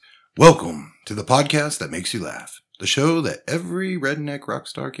Welcome to the podcast that makes you laugh. The show that every redneck rock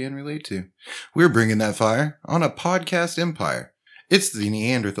star can relate to. We're bringing that fire on a podcast empire. It's the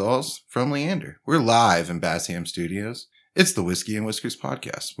Neanderthals from Leander. We're live in Bassham Studios. It's the Whiskey and Whiskers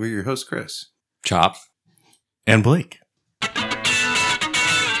podcast. We're your host, Chris. Chop. And Blake.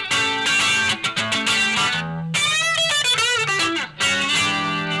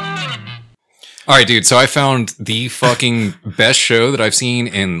 All right, dude. So I found the fucking best show that I've seen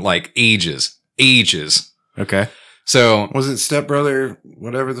in like ages. Okay. So Was it Stepbrother,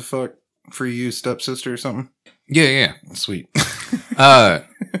 whatever the fuck, for you, Stepsister or something? yeah. Sweet.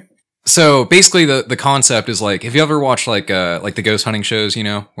 So basically the concept is like, have you ever watched like the ghost hunting shows, you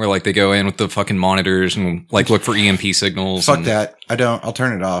know, where like they go in with the fucking monitors and like look for EMP signals? Fuck that. I don't. I'll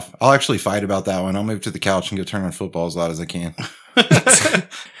turn it off. I'll actually fight about that one. I'll move to the couch and go turn on football as loud as I can.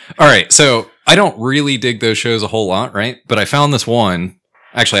 All right. So I don't really dig those shows a whole lot, right? But I found this one.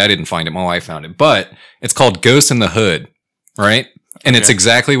 Actually, I didn't find it. My wife found it. But it's called Ghosts in the Hood, right? And it's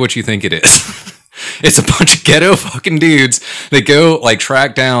exactly what you think it is. It's a bunch of ghetto fucking dudes that go like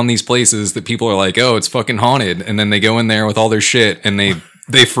track down these places that people are like, oh, it's fucking haunted. And then they go in there with all their shit and they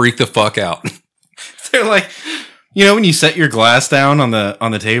freak the fuck out. They're like, you know, when you set your glass down on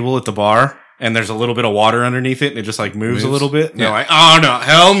the table at the bar and there's a little bit of water underneath it and it just like moves a little bit. Yeah. They're like, oh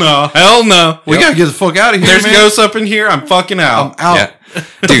no, hell no. We gotta get the fuck out of here, There's man. ghosts up in here. I'm fucking out. I'm out. Yeah.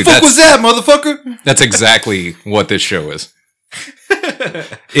 The Dude, fuck was that, motherfucker? That's exactly what this show is.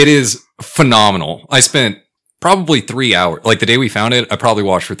 It is phenomenal. I spent probably 3 hours. Like the day we found it, I probably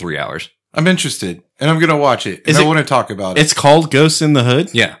watched for 3 hours. I'm interested, and I'm gonna watch it, and I want to talk about it. It's called Ghosts in the Hood.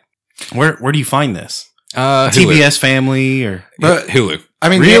 Yeah. Where do you find this? Hulu. TBS Family or But Hulu. I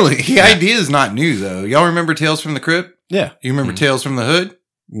mean, Really? the idea is not new, though. Y'all remember Tales from the Crypt? yeah? You remember Tales from the Hood?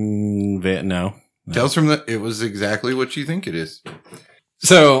 No. Tales from the. It was exactly what you think it is.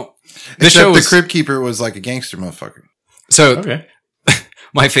 So the Except show was the Crypt Keeper was like a gangster motherfucker. so Okay.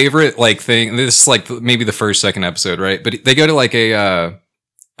 my favorite like thing. This is like maybe the first, second episode, right? But they go to like a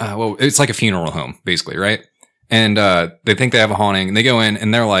well, it's like a funeral home, basically, right? And they think they have a haunting, and they go in,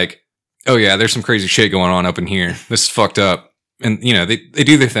 and they're like, "Oh yeah, there's some crazy shit going on up in here. This is fucked up." And you know, they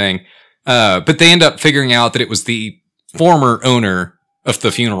do their thing, but they end up figuring out that it was the former owner of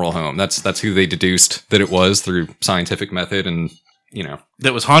the funeral home. That's who they deduced that it was through scientific method, and you know,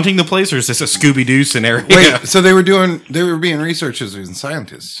 That was haunting the place, or is this a Scooby Doo scenario? Wait, so they were being researchers and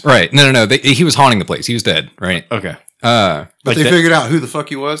scientists, right? No. He was haunting the place. He was dead, right? Okay. but Like they that- figured out who the fuck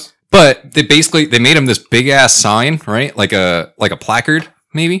he was. But they made him this big ass sign, right? Like a placard,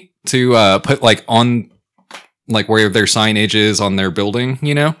 maybe, to put like on like where their signage is on their building,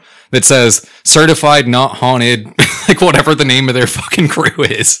 you know, that says certified not haunted, like whatever the name of their fucking crew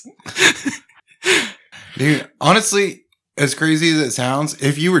is. Dude, honestly, as crazy as it sounds,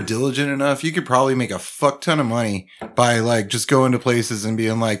 if you were diligent enough, you could probably make a fuck ton of money by like just going to places and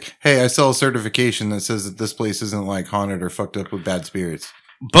being like, hey, I sell a certification that says that this place isn't like haunted or fucked up with bad spirits.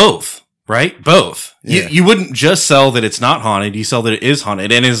 Both, right? Both. Yeah. You wouldn't just sell that it's not haunted. You sell that it is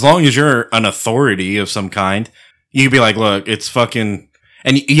haunted. And as long as you're an authority of some kind, you could be like, look, it's fucking,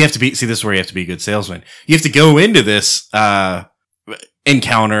 and you have to be, see, this is where you have to be a good salesman. You have to go into this,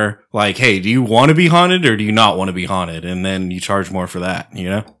 encounter like, hey, do you want to be haunted or do you not want to be haunted? And then you charge more for that, you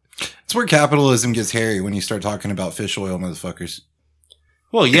know? It's where capitalism gets hairy when you start talking about fish oil, motherfuckers.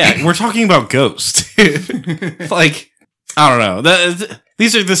 Well, yeah, we're talking about ghosts. Like, I don't know.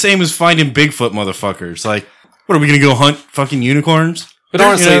 These are the same as finding Bigfoot, motherfuckers. Like, what are we going to go hunt fucking unicorns? But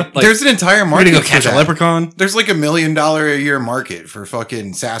honestly, You know, like, There's an entire We're market going to go for catch a that. leprechaun? There's like $1 million a year market for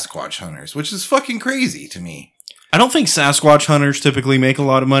fucking Sasquatch hunters, which is fucking crazy to me. I don't think Sasquatch hunters typically make a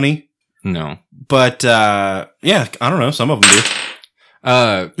lot of money, no. but yeah, I don't know. Some of them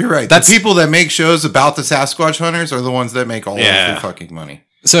do. You're right. That's- the people that make shows about the Sasquatch hunters are the ones that make all of Yeah. the fucking money.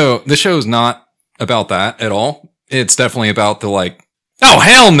 So the show's not about that at all. It's definitely about the like, oh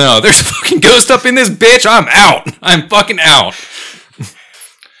hell no, there's a fucking ghost up in this bitch. I'm out. I'm fucking out.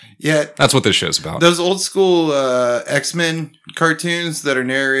 Yeah, That's what this show's about. those old school X-Men cartoons that are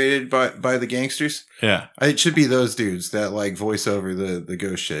narrated by the gangsters, Yeah. it should be those dudes that like voice over the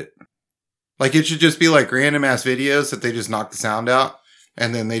ghost shit. Like it should just be like random ass videos that they just knock the sound out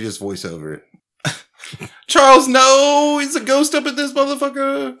and then they just voice over it. Charles, no, he's a ghost up in this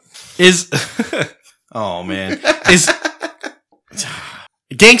motherfucker. Is, oh man. Is,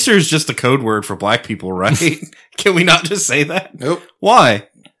 gangster is just a code word for black people, right? Can we not just say that? Nope. Why?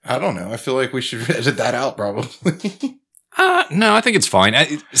 I don't know. I feel like we should edit that out probably. No, I think it's fine.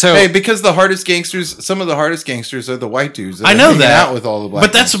 So Hey, because some of the hardest gangsters are the white dudes. That I are know hanging that, out with all the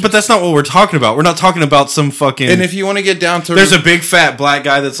black. but that's not what we're talking about. We're not talking about some fucking. And if you want to get down to, there's a big fat black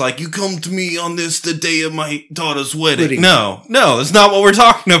guy that's like, you come to me on the day of my daughter's wedding. No, that's not what we're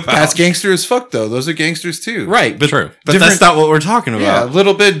talking about. that's gangster as fuck though. Those are gangsters too, right, but True. But that's not what we're talking Yeah, a about.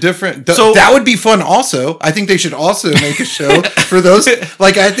 little bit different. So- that would be fun. Also, I think they should also make a show for those.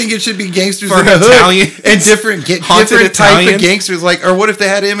 Like, I think it should be gangsters For in the hood Italians. and different Haunted type of Italians. gangsters. Like, or what if they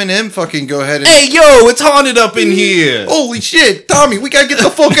had Eminem fucking go ahead and Hey, yo, it's haunted up in here. holy shit, Tommy, we gotta get the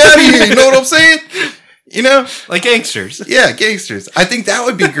fuck out of here. You know what I'm saying? You know, Like gangsters. yeah, gangsters. I think that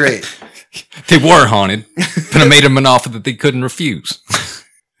would be great. they were haunted, but I made them an offer that they couldn't refuse.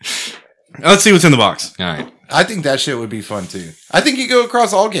 Let's see what's in the box. All right. I think that shit would be fun too. I think you go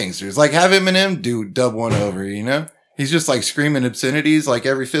across all gangsters. Like, have Eminem dub one over. You know, he's just like screaming obscenities like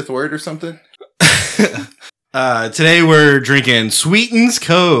every fifth word or something. Today we're drinking Sweetens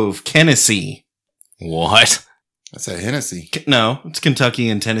Cove, Tennessee. What? That's a Hennessy. No, it's Kentucky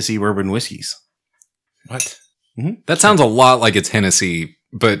and Tennessee bourbon whiskeys. What? That sounds a lot like it's Hennessy,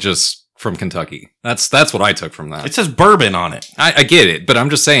 but just from Kentucky. That's what I took from that. It says bourbon on it. I get it, but I'm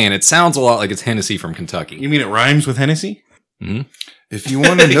just saying it sounds a lot like it's Hennessy from Kentucky. You mean it rhymes with Hennessy? If you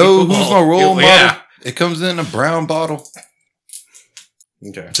want to know who's my role model, Yeah. it comes in a brown bottle.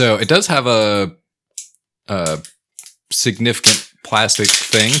 Okay. So it does have a significant plastic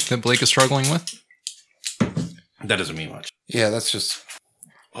thing that Blake is struggling with. That doesn't mean much. Yeah, that's just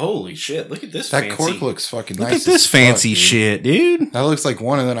Holy shit, look at this that fancy. cork looks fucking Look nice. at this as fancy fuck, dude. shit, dude. That looks like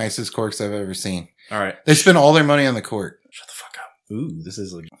one of the nicest corks I've ever seen. All right. They spend all their money on the cork. Shut the fuck up. Ooh, this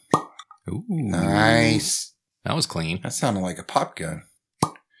is like Ooh, Nice. That was clean. That sounded like a pop gun.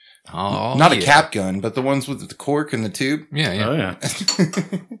 Oh, Not a yeah. cap gun, but the ones with the cork and the tube. Yeah, yeah. Oh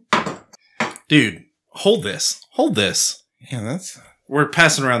yeah. Dude, hold this. Hold this. Yeah, that's We're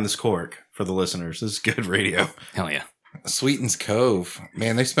passing around this cork for the listeners. This is good radio. Hell yeah. Sweetens Cove.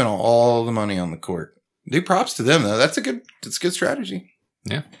 Man, they spent all the money on the cork. Do props to them though. That's a good strategy.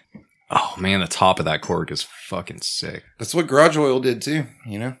 Yeah. Oh man, the top of that cork is fucking sick. That's what Garage Oil did too,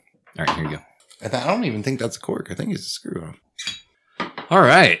 you know? All right, here you go. And I don't even think that's a cork. I think it's a screw off. All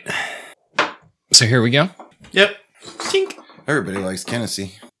right. So here we go. Yep. Tink. Everybody likes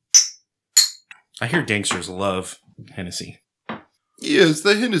Tennessee. I hear gangsters love Hennessy. Yeah, it's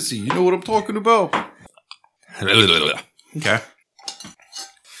the Hennessy. You know what I'm talking about. Okay.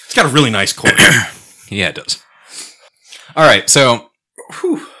 It's got a really nice cork. Yeah, it does. All right, so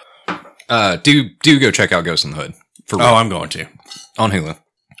do go check out Ghost in the Hood for real, Oh, I'm going to. on Hulu.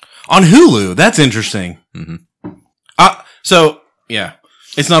 On Hulu. That's interesting. Mm-hmm. So, yeah.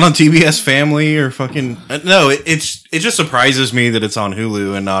 It's not on TBS Family or fucking... no, it just surprises me that it's on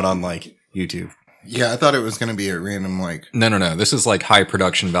Hulu and not on, like, YouTube. Yeah, I thought it was going to be a random, like... No. This is like high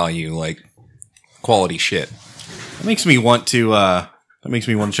production value, like quality shit. That makes me want to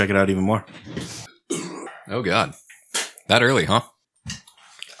check it out even more. Oh God, that early, huh? I've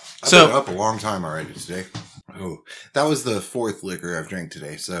So- been up a long time already today. Oh, that was the fourth liquor I've drank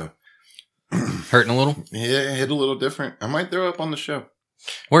today, so... Hurting a little. Yeah, it hit a little different. I might throw up on the show.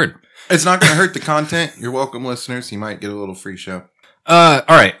 Word. It's not going to hurt the content. You're welcome, listeners. You might get a little free show. All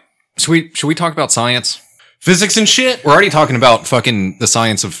right. Should we talk about science? Physics and shit? We're already talking about fucking the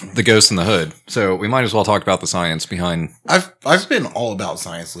science of the ghost in the hood, so we might as well talk about the science behind. I've been all about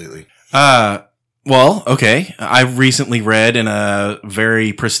science lately. Well, okay. I recently read in a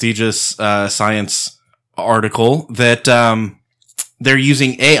very prestigious science article that they're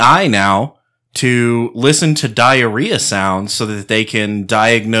using AI now to listen to diarrhea sounds so that they can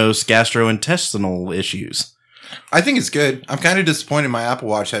diagnose gastrointestinal issues. I think it's good. I'm kind of disappointed my Apple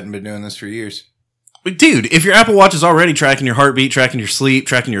Watch hadn't been doing this for years. Dude, if your Apple Watch is already tracking your heartbeat, tracking your sleep,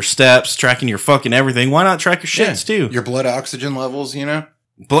 tracking your steps, tracking your fucking everything, why not track your shits too? Your blood oxygen levels, you know?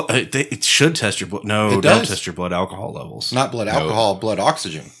 It should test your blood. No, It don't does. test your blood alcohol levels. Not blood alcohol, blood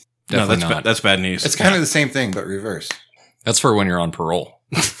oxygen. No, Definitely that's not. that's bad news. It's kind of the same thing, but reversed. That's for when you're on parole.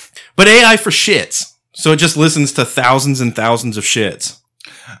 But AI for shits. So it just listens to thousands and thousands of shits.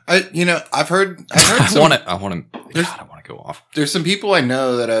 I've heard I some, want to go off. there's some people I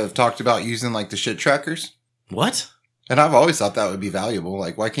know that have talked about using like the shit trackers. What? And I've always thought that would be valuable.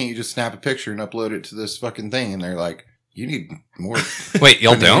 Like, why can't you just snap a picture and upload it to this fucking thing? And they're like, you need more. Wait,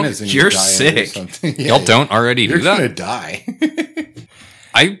 y'all don't? bananas in your You're diet or sick. something. Yeah, Y'all don't already You're do that? gonna die.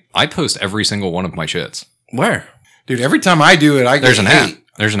 I post every single one of my shits. Where? Dude, every time I do it, I get There's an hate. app.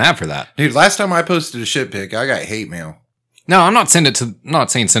 There's an app for that. Dude, last time I posted a shit pic, I got hate mail. No, I'm not saying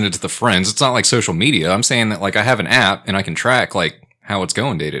send it to the friends. It's not like social media. I'm saying that like I have an app and I can track like how it's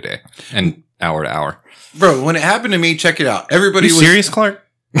going day to day. And hour to hour. Bro, when it happened to me, check it out. Are Everybody you was serious, Clark?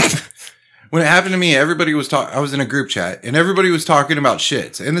 When it happened to me, everybody was talking. I was in a group chat and everybody was talking about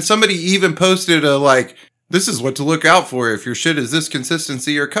shits. And then somebody even posted a like, this is what to look out for if your shit is this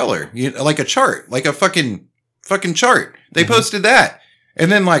consistency or color. Like a chart, like a fucking chart. They posted that. And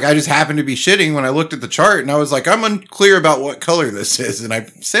then like, I just happened to be shitting when I looked at the chart and I was like, I'm unclear about what color this is. And I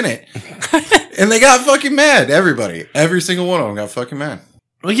sent it and they got fucking mad. Everybody, every single one of them got fucking mad.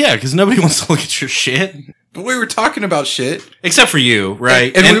 Well, yeah, because nobody wants to look at your shit. But we were talking about shit. Except for you,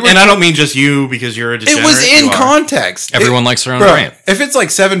 right? And And, we were- I don't mean just you because you're a degenerate. It was in You are. context. Everyone likes their own Bro, rant. if it's like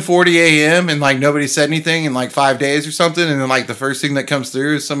 7:40 a.m. and like nobody said anything in like 5 days or something, and then like the first thing that comes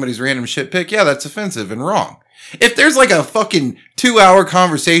through is somebody's random shit pick, yeah, that's offensive and wrong. If there's like a fucking 2-hour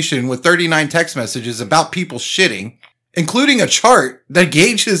conversation with 39 text messages about people shitting, including a chart that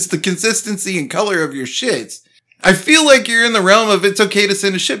gauges the consistency and color of your shits, I feel like you're in the realm of it's okay to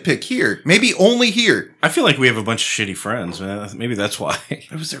send a shit pic here. Maybe only here. I feel like we have a bunch of shitty friends, man. Maybe that's why.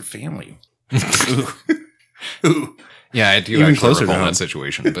 It was their family. Ooh. Yeah, I do Even actually closer recall to home. that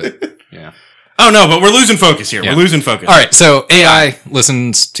situation, but yeah. Oh, no, but we're losing focus here. Yeah. We're losing focus. All right, so AI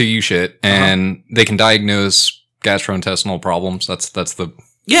listens to you shit, and they can diagnose gastrointestinal problems. That's the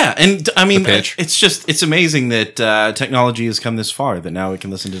Yeah, and I mean, The pitch. it's amazing that technology has come this far that now we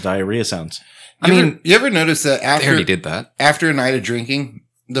can listen to diarrhea sounds. You ever notice that they already did that. after a night of drinking,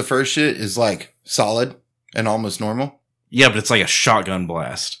 the first shit is like solid and almost normal? Yeah, but it's like a shotgun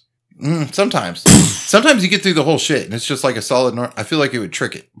blast. Sometimes. Sometimes you get through the whole shit and it's just like a solid I feel like it would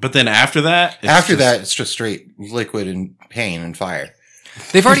trick it. But then after that, It's just straight liquid and pain and fire.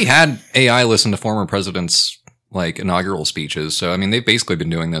 They've already had AI listen to former presidents' like inaugural speeches, so I mean they've basically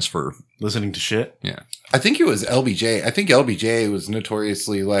been doing this for listening to shit. yeah. I think it was LBJ. I think LBJ was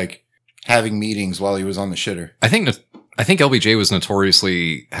notoriously like having meetings while he was on the shitter. I think LBJ was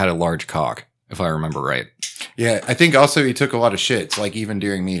notoriously had a large cock, if I remember right. Yeah, I think also he took a lot of shits, like even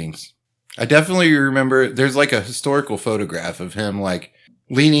during meetings. I definitely remember there's like a historical photograph of him like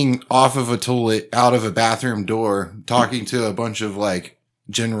leaning off of a toilet out of a bathroom door, talking to a bunch of like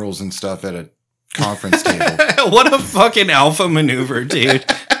generals and stuff at a conference table. What a fucking alpha maneuver, dude.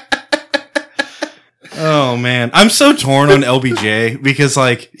 Oh, man. I'm so torn on LBJ because,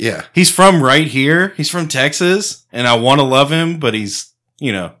 like, Yeah. he's from right here. He's from Texas, and I want to love him, but he's,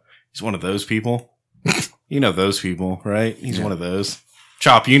 he's one of those people. You know those people, right? He's one of those.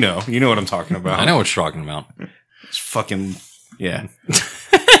 Chop, you know what I'm talking about. I know what you're talking about. It's fucking, yeah.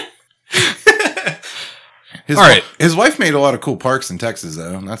 His All right. His wife made a lot of cool parks in Texas,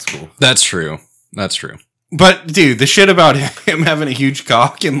 though. And that's cool. That's true. That's true. But, dude, the shit about him having a huge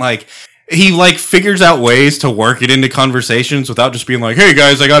cock and, like, he, like, figures out ways to work it into conversations without just being like, hey,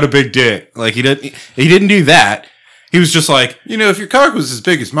 guys, I got a big dick. Like, he didn't do that. He was just like, You know, if your cock was as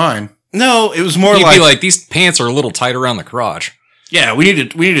big as mine, no, it was more You'd like, be like, these pants are a little tight around the crotch. yeah, we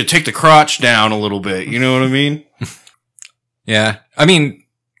need to take the crotch down a little bit. You know what I mean? Yeah. I mean,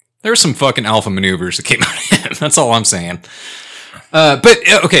 there's some fucking alpha maneuvers that came out of him. That's all I'm saying. But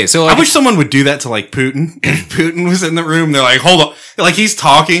okay, so like, I wish someone would do that to like Putin. If Putin was in the room, they're like, hold on. Like he's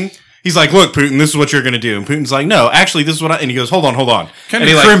talking. He's like, look, Putin, this is what you're going to do. And Putin's like, no, actually, this is what and he goes, hold on. kind And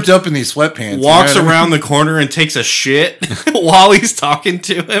he of like crimped up in these sweatpants. walks you know? around the corner and takes a shit while he's talking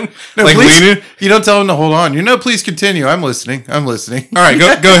to him. No, like please, leaning. you don't tell him to hold on. Please continue. I'm listening. All right,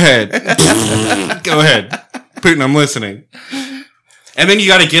 go ahead. Go ahead. Putin, I'm listening. And then you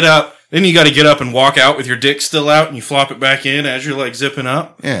got to get up. Then you got to get up and walk out with your dick still out, and you flop it back in as you're like zipping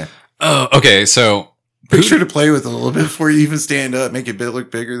up. Yeah. oh, okay, so Make sure to play with it a little bit before you even stand up. Make it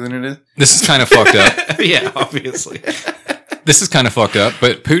look bigger than it is. this is kind of fucked up. Yeah, obviously. This is kind of fucked up,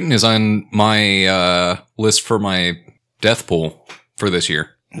 but Putin is on my list for my death pool for this year.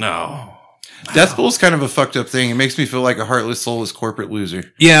 No. Death Pool's kind of a fucked up thing. It makes me feel like a heartless, soulless corporate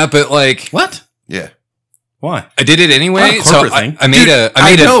loser. Yeah, but like, What? Yeah. Why? I did it anyway. Not a So corporate I, thing. I made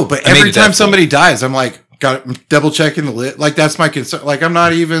I know, but I made every a time death somebody dies, I'm like, got double checking the lit. Like that's my concern. Like I'm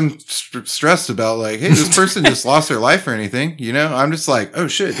not even stressed about like, hey, this person just lost their life or anything. You know, I'm just like, oh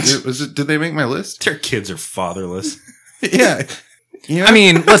shit, did they make my list? Their kids are fatherless. Yeah. You know? I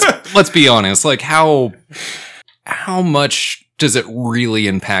mean, let's be honest. Like, how much does it really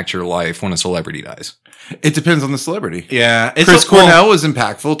impact your life when a celebrity dies? it depends on the celebrity. Yeah. Chris Cornell was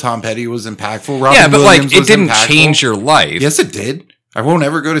impactful. Tom Petty was impactful. Robin Yeah, but Williams like, it was didn't impactful. change your life. Yes, it did. I won't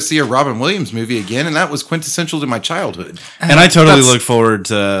ever go to see a Robin Williams movie again, and that was quintessential to my childhood. And I totally That's- look forward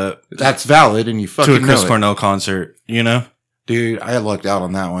to That's valid, and you fucking a Chris know it. Cornell concert, you know? Dude, I lucked out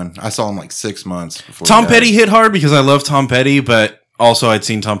on that one. I saw him like 6 months before. Tom he died. Petty hit hard because I love Tom Petty, but also I'd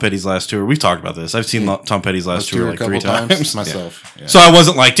seen Tom Petty's last tour. We've talked about this. I've seen Tom Petty's last tour like 3 times myself. Yeah. So I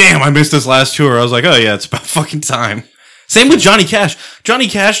wasn't like, damn, I missed his last tour. I was like, oh yeah, it's about fucking time. Same with Johnny Cash. Johnny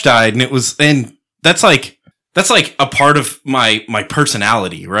Cash died, and that's like a part of my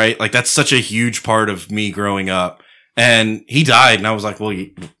personality, right? Like that's such a huge part of me growing up. And he died, and I was like, well,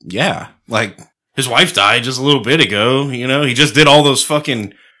 yeah, like his wife died just a little bit ago. You know, he just did all those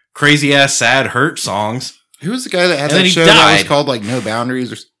fucking crazy ass sad hurt songs. Who was the guy that had And then that he show that was died. called like No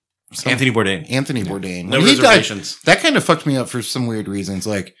Boundaries or something? Anthony Bourdain. Anthony Bourdain. No When he died, reservations. that kind of fucked me up for some weird reasons.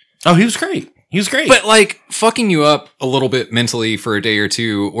 Like, Oh, he was great. He was great. But like fucking you up a little bit mentally for a day or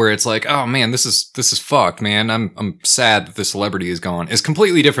two, where it's like, oh man, this is fucked, man. I'm sad that the celebrity is gone. It's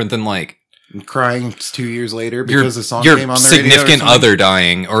completely different than like crying 2 years later your because the song came on the significant radio or something. other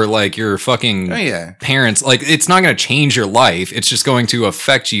dying, or like your fucking Oh yeah. parents. Like it's not going to change your life. It's just going to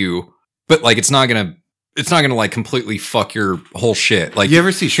affect you. But like it's not gonna like completely fuck your whole shit. Like You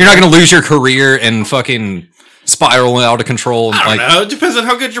ever see you're not gonna lose your career and fucking spiral out of control. I Like don't know. It depends on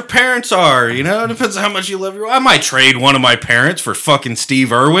how good your parents are. You know, it depends on how much you love your. I might trade one of my parents for fucking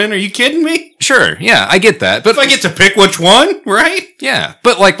Steve Irwin. Are you kidding me? sure, yeah, I get that. But If I get to pick which one, right? yeah,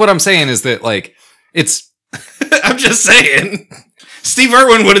 but like what I'm saying is that like it's I'm just saying. Steve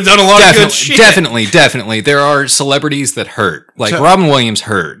Irwin would have done a lot of good shit. definitely. There are celebrities that hurt. Like So- Robin Williams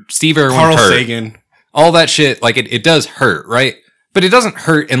hurt. Steve Irwin Carl hurt. Sagan. All that shit, like it does hurt, right? But it doesn't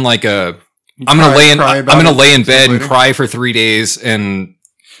hurt in like a I'm Cry- gonna lay in cry about I'm gonna it lay in stuff bed and later. cry for 3 days and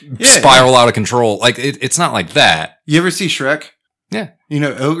Yeah. spiral out of control. Like it's not like that. You ever see Shrek? Yeah. You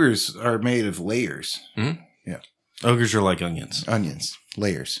know, ogres are made of layers. Ogres are like onions. Onions.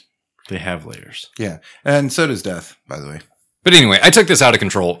 Layers. They have layers. Yeah. And so does death, by the way. But anyway, I took this out of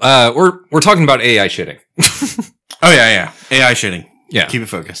control. We're talking about AI shitting. Oh yeah. AI shitting. Yeah. Keep it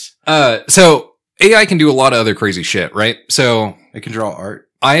focused. So AI can do a lot of other crazy shit, right? So It can draw art.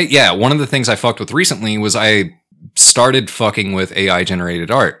 one of the things I fucked with recently was I started fucking with AI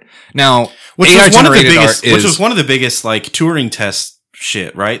generated art. Now, Which AI was one of the generated biggest. art Which is- was one of the biggest like Turing test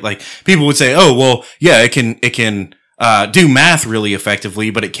shit, right? Like people would say, "Oh, well, yeah, it can do math really effectively,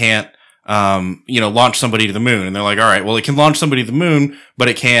 but it can't." Launch somebody to the moon, and they're like, all right, well, it can launch somebody to the moon, but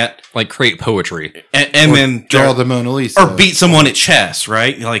it can't, like create poetry. and then Draw the Mona Lisa. or beat someone at chess,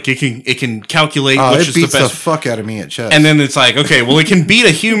 right? Like it can calculate Oh, which it is the beats the best. fuck out of me at chess. And then it's like, okay, well, it can beat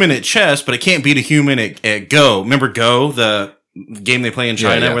a human at chess, but it can't beat a human at Go. Remember Go, the game they play in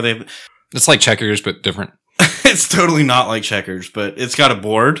China, Yeah. where they? It's like checkers, but different. It's totally not like checkers, but it's got a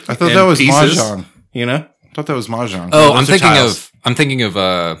board. I thought and that was pieces, Mahjong. You know. I thought that was Mahjong. Oh, those are tiles. I'm thinking of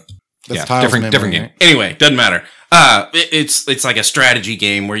That's yeah, tiles different memory, game. right? Anyway, doesn't matter. It's like a strategy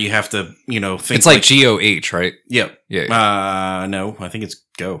game where you have to, think. It's like GOH, right? Yep. Yeah. No, I think it's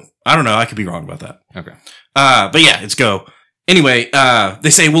Go. I don't know. I could be wrong about that. Okay. But yeah, it's Go. Anyway, they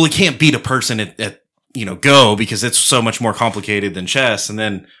say, well, it can't beat a person at Go because it's so much more complicated than chess, and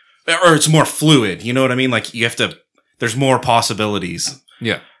then, or it's more fluid. You know what I mean? Like you have to. There's more possibilities.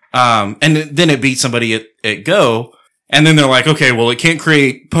 Yeah. And then it beats somebody at Go. And then they're like, okay, well, it can't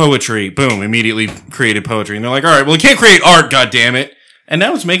create poetry. Boom, immediately created poetry. And they're like, all right, well, it can't create art, goddammit. And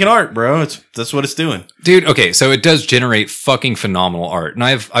now it's making art, bro. That's what it's doing. Dude, okay, so it does generate fucking phenomenal art. And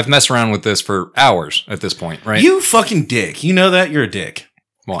I've messed around with this for hours at this point, right? You fucking dick. You know that? You're a dick.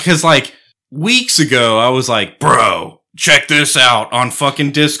 Why? Because, like, weeks ago, I was like, bro, check this out. On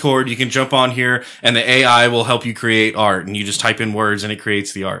fucking Discord, you can jump on here, and the AI will help you create art. And you just type in words, and it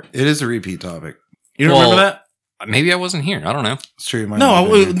creates the art. It is a repeat topic. You don't remember that? Maybe I wasn't here. I don't know. It's true.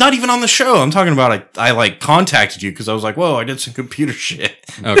 No, not even on the show. I'm talking about I like contacted you because I was like, whoa, I did some computer shit.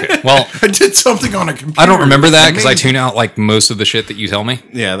 Okay. Well, I did something on a computer. I don't remember that It's because I amazing. tune out like most of the shit that you tell me.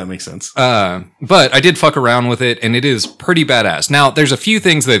 Yeah, that makes sense. But I did fuck around with it, and it is pretty badass. Now, there's a few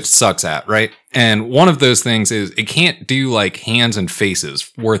things that it sucks at, right? And one of those things is it can't do like hands and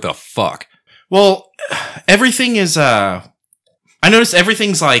faces worth a fuck. Well, everything is I noticed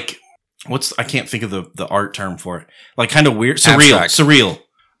everything's like I can't think of the art term for it. Like kind of weird, Abstract. surreal.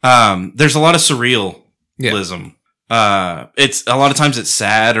 There's a lot of surrealism. It's a lot of times it's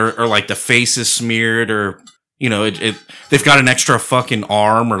sad or like the face is smeared or they've got an extra fucking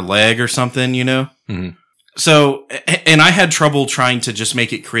arm or leg or something, Mhm. So, and I had trouble trying to just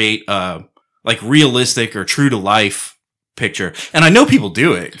make it create like realistic or true to life picture. And I know people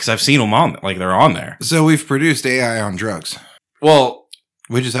do it because I've seen them they're on there. So we've produced AI on drugs. Well,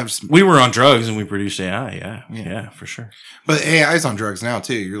 We just have, we were on drugs and we produced AI. Yeah, for sure. but AI's on drugs now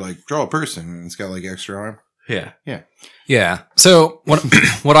too. You're like, draw a person, and it's got like extra arm. Yeah. Yeah. So what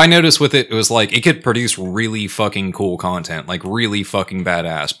what I noticed with it was like it could produce really fucking cool content, like really fucking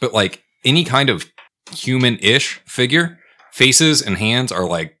badass. But like any kind of human-ish figure faces and hands are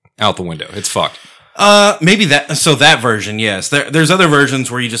like out the window. It's fucked. Maybe that version, yes. There's other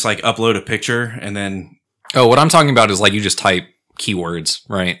versions where you just like upload a picture and then Oh, what I'm talking about is like you just type keywords,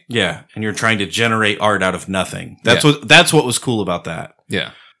 right? yeah, and you're trying to generate art out of nothing. That's what was cool about that.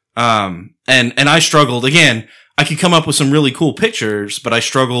 Yeah. And I struggled again. I could come up with some really cool pictures, but I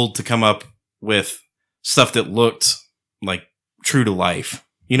struggled to come up with stuff that looked like true to life.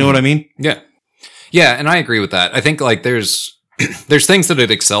 You know what I mean? Yeah. Yeah, and I agree with that. I think like there's things that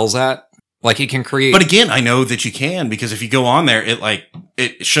it excels at. Like it can create. But again, I know that you can because if you go on there,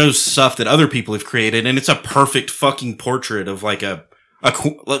 it shows stuff that other people have created, and it's a perfect fucking portrait of like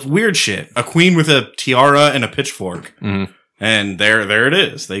like weird shit, a queen with a tiara and a pitchfork, and there it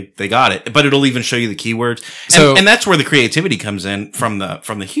is. They got it. But it'll even show you the keywords, and that's where the creativity comes in from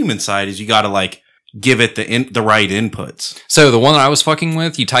the human side. Is you got to like give it the right inputs. So the one that I was fucking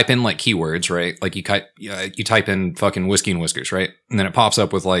with, you type in like keywords, right? Like you type in fucking whiskey and whiskers, right? And then it pops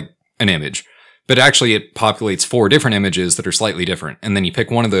up with like an image, but actually it populates 4 different images that are slightly different. And then you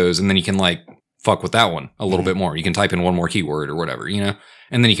pick one of those and then you can like fuck with that one a little bit more. You can type in one more keyword or whatever, you know,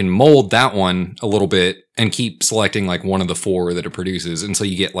 and then you can mold that one a little bit and keep selecting like one of the 4 that it produces until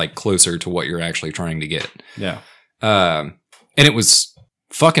you get like closer to what you're actually trying to get. Yeah. And it was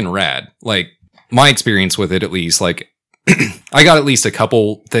fucking rad. Like my experience with it, at least, like I got at least a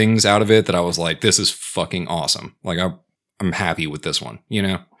couple things out of it that I was like, this is fucking awesome. Like I'm happy with this one, you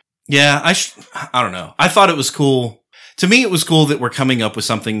know? Yeah, I don't know. I thought it was cool. To me, it was cool that we're coming up with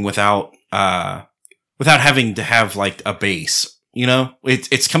something without having to have like a base. You know,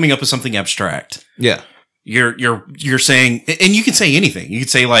 it's coming up with something abstract. Yeah, you're saying, and you can say anything. You could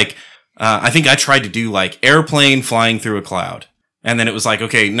say like, I think I tried to do like airplane flying through a cloud, and then it was like,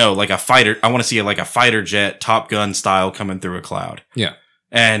 okay, no, like a fighter. I want to see like a fighter jet, Top Gun style coming through a cloud. Yeah,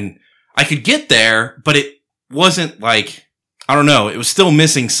 and I could get there, but it wasn't like. I don't know. It was still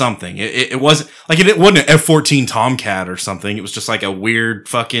missing something. It wasn't like it wasn't an F-14 Tomcat or something. It was just like a weird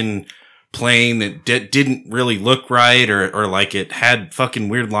fucking plane that didn't really look right, or like it had fucking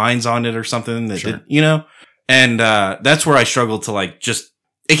weird lines on it or something that Sure. did, you know. And that's where I struggled to like just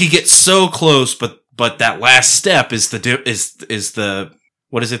it could get so close, but that last step is the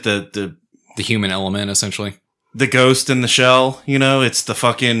what is it the human element essentially. The ghost in the shell. You know, it's the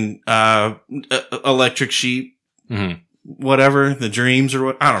fucking electric sheep. Mm-hmm. Whatever, the dreams or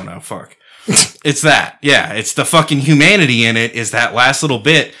what, I don't know, fuck. It's that. Yeah, it's the fucking humanity in it is that last little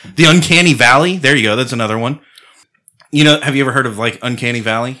bit. The Uncanny Valley, there you go, that's another one. You know, have you ever heard of like Uncanny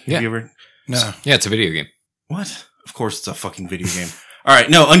Valley? Yeah. Have you ever? No. Yeah, it's a video game. What? Of course it's a fucking video game. All right,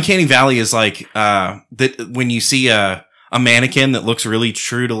 no, Uncanny Valley is like that when you see a mannequin that looks really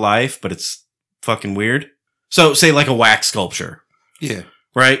true to life, but it's fucking weird. So say like a wax sculpture. Yeah.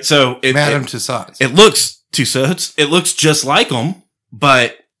 Right? So Madame Tussauds. It looks Tussauds. It looks just like them,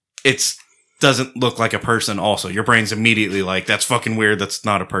 but it doesn't look like a person also. Your brain's immediately like, that's fucking weird. That's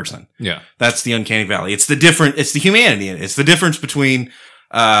not a person. Yeah. That's the Uncanny Valley. It's the humanity in it. It's the difference between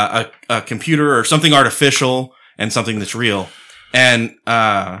a computer or something artificial and something that's real. And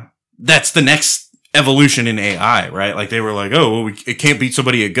that's the next evolution in AI, right? Like they were like, oh, well, it can't beat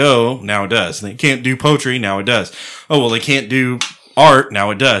somebody at Go. Now it does. And they can't do poetry. Now it does. Oh, well, they can't do art.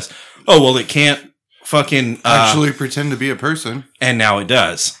 Now it does. Oh, well, it can't fucking actually pretend to be a person, and now it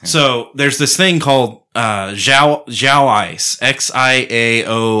does. Yeah. So there's this thing called Xiaoice,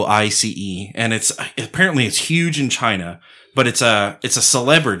 Xiaoice, and it's huge in China, but it's a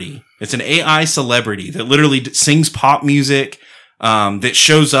celebrity. It's an AI celebrity that literally sings pop music, that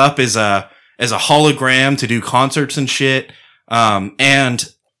shows up as a hologram to do concerts and shit,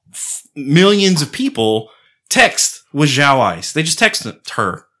 and millions of people text with Xiaoice. They just text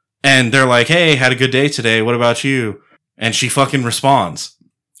her. And they're like, hey, had a good day today. What about you? And she fucking responds.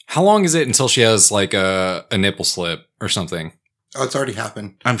 How long is it until she has like a nipple slip or something? Oh, it's already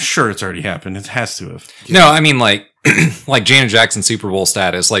happened. I'm sure it's already happened. It has to have. Yeah. No, I mean like like Janet Jackson Super Bowl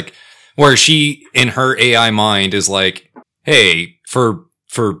status, like where she in her AI mind is like, hey, for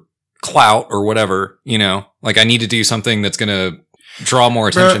clout or whatever, you know, like I need to do something that's going to draw more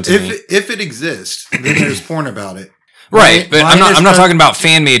attention to me. If it exists, then there's porn about it. Right, but I'm not talking about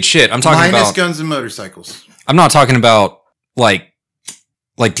fan made shit. I'm talking about guns and motorcycles. I'm not talking about like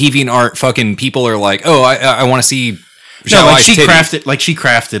DeviantArt fucking people are like, oh, I want to see. No, like she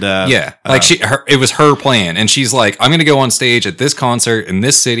crafted. Yeah, like it was her plan, and she's like, I'm gonna go on stage at this concert in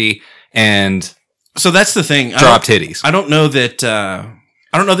this city, and so that's the thing. Drop titties. I don't know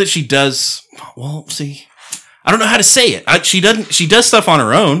that she does. Well, see. I don't know how to say it. She does stuff on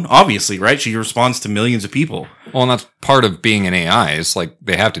her own, obviously, right? She responds to millions of people. Well, and that's part of being an AI. It's like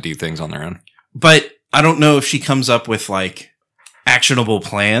they have to do things on their own. But I don't know if she comes up with like actionable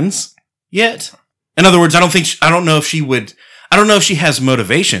plans yet. In other words, I don't know if she has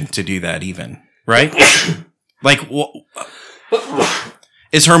motivation to do that even, right? Like,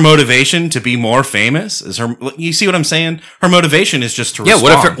 is her motivation to be more famous? You see what I'm saying? Her motivation is just to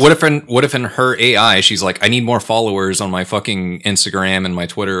respond. What if in her AI she's like, I need more followers on my fucking Instagram and my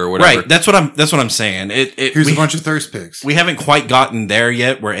Twitter or whatever. Right. That's what I'm saying. Here's a bunch of thirst pics. We haven't quite gotten there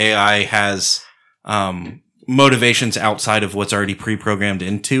yet where AI has motivations outside of what's already pre-programmed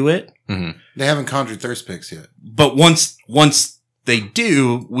into it. Mm-hmm. They haven't conjured thirst pics yet. But once they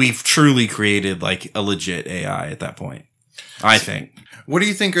do, we've truly created like a legit AI at that point, I think. What do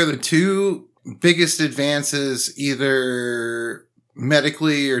you think are the two biggest advances, either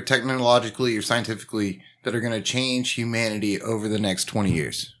medically or technologically or scientifically, that are going to change humanity over the next 20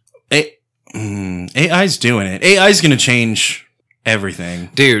 years? AI's doing it. AI's going to change everything.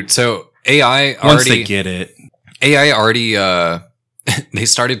 Dude, so AI already... Once they get it. AI already... they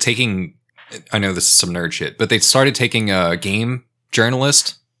started taking... I know this is some nerd shit, but they started taking game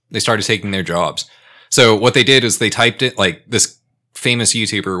journalists. They started taking their jobs. So what they did is they typed it, like this famous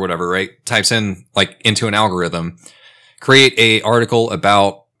YouTuber or whatever, right? Types in like into an algorithm, create a article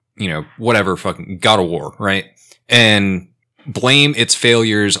about, whatever fucking God of War, right? And blame its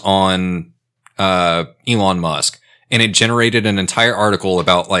failures on Elon Musk. And it generated an entire article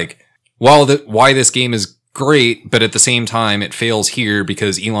about like, why this game is great, but at the same time it fails here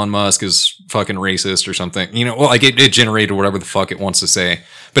because Elon Musk is fucking racist or something. It generated whatever the fuck it wants to say,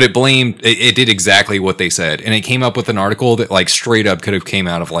 but it did exactly what they said, and it came up with an article that like straight up could have came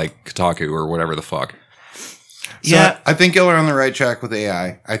out of like Kotaku or whatever the fuck. So yeah, I think y'all are on the right track with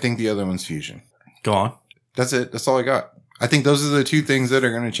AI. I think the other one's fusion. Go on. That's it. That's all I got. I think those are the two things that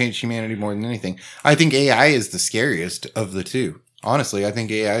are going to change humanity more than anything. I think AI is the scariest of the two. Honestly, I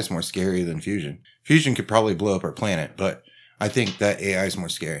think AI is more scary than fusion. Fusion could probably blow up our planet, but I think that AI is more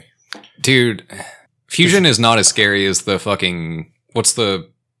scary. Dude, fusion is not as scary as the fucking... What's the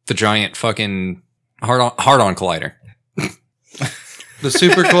giant fucking hard-on collider? The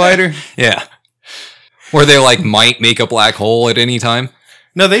super collider? Yeah. Where they like might make a black hole at any time.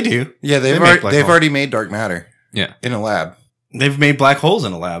 No, they do. Yeah, they've already made dark matter. Yeah. In a lab. They've made black holes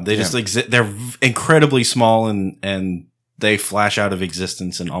in a lab. They just exist. They're incredibly small and they flash out of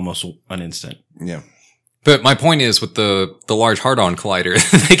existence in almost an instant. Yeah. But my point is with the large hard-on collider,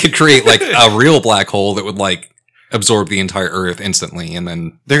 they could create like a real black hole that would like absorb the entire Earth instantly, and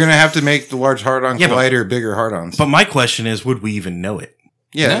then they're going to have to make the large hard-on collider bigger hard-ons. But my question is, would we even know it?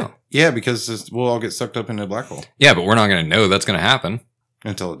 Yeah. No. Yeah, because we'll all get sucked up into a black hole. Yeah, but we're not going to know that's going to happen.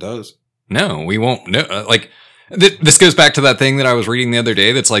 Until it does. No, we won't know. This goes back to that thing that I was reading the other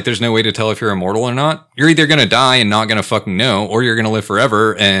day that's like, there's no way to tell if you're immortal or not. You're either going to die and not going to fucking know, or you're going to live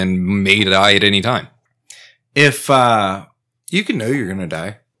forever and may die at any time. If, you can know you're going to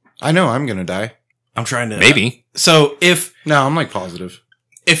die. I know I'm going to die. I'm trying to... Maybe. So No, I'm like positive.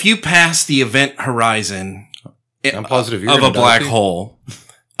 If you pass the event horizon I'm positive of a black hole,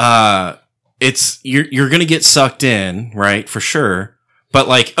 you're going to get sucked in, right? For sure. But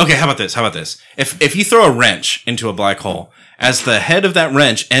like, okay, how about this? If you throw a wrench into a black hole, as the head of that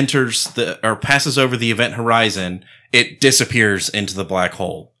wrench passes over the event horizon, it disappears into the black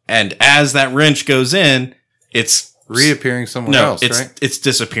hole. And as that wrench goes in, it's reappearing somewhere else, right? It's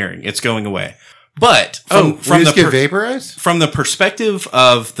disappearing. It's going away. But from vaporized? From the perspective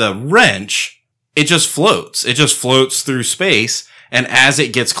of the wrench, it just floats. It just floats through space. And as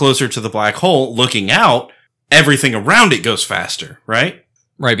it gets closer to the black hole, looking out, everything around it goes faster, right?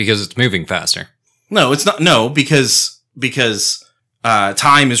 Right, because it's moving faster. No, it's not. No, because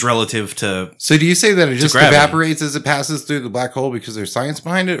time is relative to. So do you say that it just evaporates as it passes through the black hole because there's science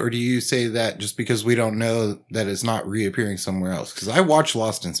behind it? Or do you say that just because we don't know that it's not reappearing somewhere else? Because I watched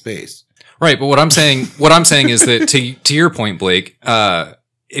Lost in Space. Right, but what I'm saying is that to your point, Blake,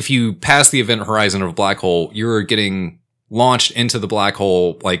 if you pass the event horizon of a black hole, you're getting launched into the black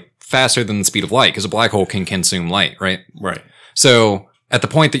hole like faster than the speed of light, because a black hole can consume light, right? Right. So at the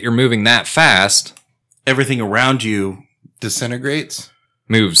point that you're moving that fast, everything around you disintegrates,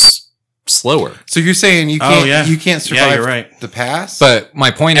 moves slower. So you're saying you can't survive the pass? But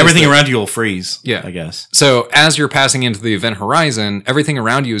my point is everything around you will freeze. Yeah, I guess. So as you're passing into the event horizon, everything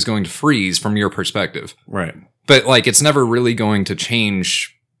around you is going to freeze from your perspective. Right. But like it's never really going to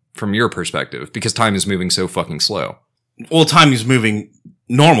change from your perspective because time is moving so fucking slow. Well, time is moving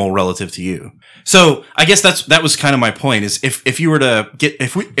normal relative to you. So I guess that was kind of my point is if they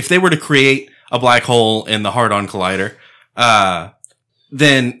were to create a black hole in the hard-on collider,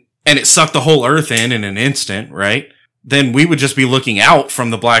 then, and it sucked the whole Earth in an instant, right? then we would just be looking out from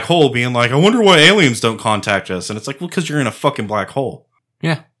the black hole being like, I wonder why aliens don't contact us. And it's like, well, because you're in a fucking black hole.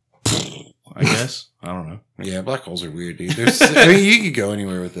 Yeah. I guess. I don't know. Yeah, black holes are weird, dude. I mean, you could go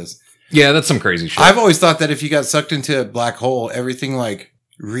anywhere with this. Yeah, that's some crazy shit. I've always thought that if you got sucked into a black hole, everything like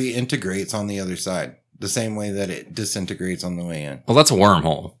reintegrates on the other side, the same way that it disintegrates on the way in. Well, that's a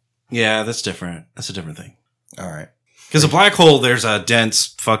wormhole. Yeah, that's different. That's a different thing. All right. Because a black hole, there's a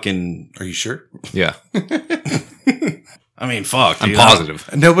dense fucking... Are you sure? Yeah. I mean, fuck. I'm dude. positive.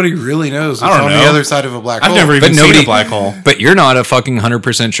 Nobody really knows I what's don't on know. the other side of a black I've hole. never even But seen nobody- a black hole. But you're not a fucking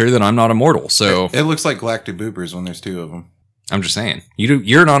 100% sure that I'm not immortal. So It looks like galactic boopers when there's two of them. I'm just saying.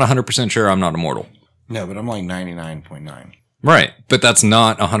 You're not 100% sure I'm not immortal. No, but I'm like 99.9. Right. But that's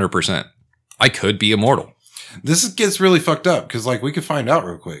not 100%. I could be immortal. This gets really fucked up because like we could find out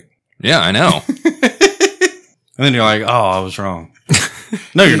real quick. Yeah, I know. And then you're like, oh, I was wrong.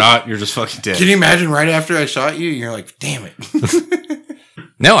 No, you're not. You're just fucking dead. Can you imagine right after I shot you? You're like, damn it.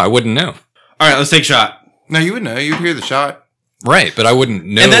 No, I wouldn't know. All right, let's take a shot. No, you would know. You'd hear the shot. Right, but I wouldn't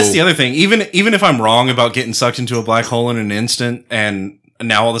know. And that's the other thing. Even if I'm wrong about getting sucked into a black hole in an instant, and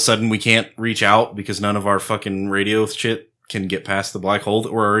now all of a sudden we can't reach out because none of our fucking radio shit can get past the black hole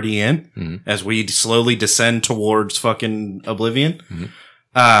that we're already in, as we slowly descend towards fucking oblivion.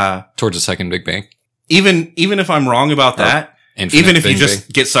 towards the second Big Bang. Even if I'm wrong about that, Infinite even if you Big just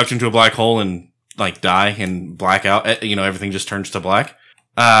Bang. get sucked into a black hole and like die and black out, everything just turns to black.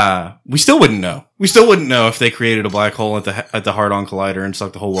 We still wouldn't know. We still wouldn't know if they created a black hole at the Hard-On Collider and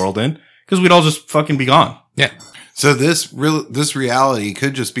sucked the whole world in, because we'd all just fucking be gone. Yeah. So this reality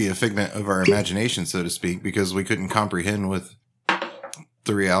could just be a figment of our imagination, so to speak, because we couldn't comprehend with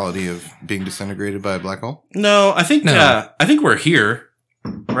the reality of being disintegrated by a black hole. No, I think we're here,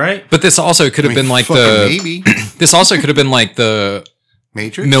 right? But this also could have been like the maybe this also could have been like the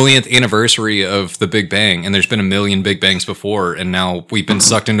Matrix. millionth anniversary of the Big Bang, and there's been a million Big Bangs before, and now we've been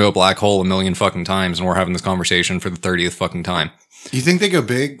sucked into a black hole a million fucking times, and we're having this conversation for the 30th fucking time. You think they go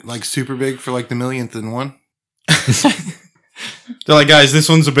big, like super big, for like the millionth and one? They're like, guys, this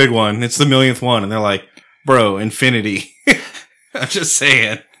one's a big one. It's the millionth one, and they're like, bro, infinity. I'm just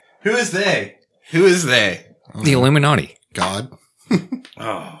saying. Who is they? Who is they? The Illuminati. God.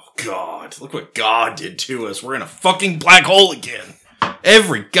 Oh God! Look what God did to us. We're in a fucking black hole again.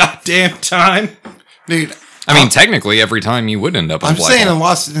 Every goddamn time. Dude, I mean, technically, every time you would end up in a I'm black saying hole, in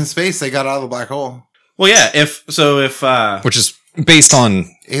Lost in Space, they got out of the black hole. Well, yeah. If which is based on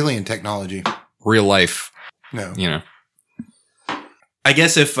Alien technology. real life, No. you know. I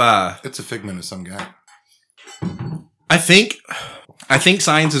guess if It's a figment of some guy. I think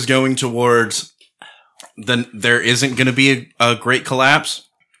science is going towards there isn't going to be a great collapse,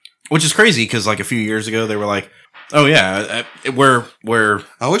 which is crazy because like a few years ago they were like, oh yeah, we're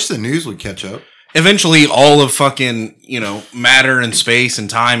I wish the news would catch up. eventually all of fucking matter and space and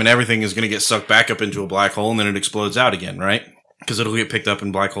time and everything is going to get sucked back up into a black hole and then it explodes out again, right? Because it'll get picked up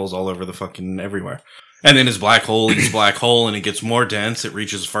in black holes all over the fucking everywhere. And then as black hole eats black hole and it gets more dense, it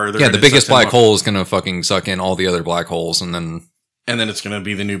reaches further. Yeah, and the it biggest sucks in black more- hole is going to fucking suck in all the other black holes, and then it's going to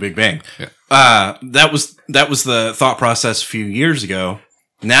be the new Big Bang. Yeah. That was the thought process a few years ago.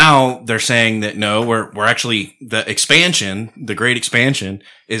 Now they're saying that no, we're actually the expansion, the great expansion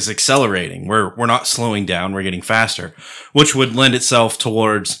is accelerating. We're not slowing down, we're getting faster, which would lend itself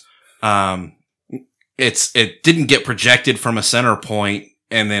towards it didn't get projected from a center point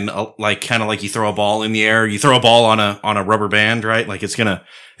and then kind of like you throw a ball in the air, you throw a ball on a rubber band, right? Like it's going to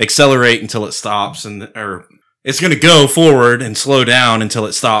accelerate until it stops or it's going to go forward and slow down until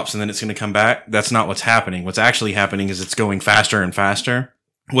it stops and then it's going to come back. That's not what's happening. What's actually happening is it's going faster and faster,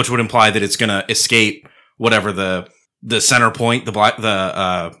 which would imply that it's going to escape whatever the center point,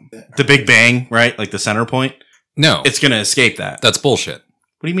 the Big Bang, right? Like the center point. no, It's going to escape that. that's bullshit.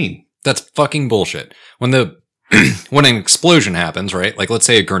 What do you mean? That's fucking bullshit. When when an explosion happens, right? Like let's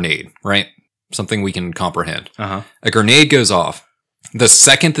say a grenade, right? Something we can comprehend. Uh-huh. A grenade goes off. The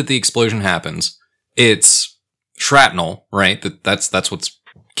second that the explosion happens, it's shrapnel, right? That's what's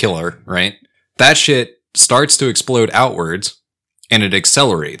killer, right? That shit starts to explode outwards and it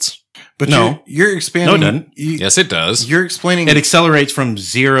accelerates. But No. you're expanding. No, it doesn't. Yes, it does. You're explaining. It accelerates from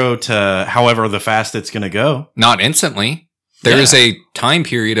 0 to however the fast it's going to go. Not instantly. There Yeah. is a time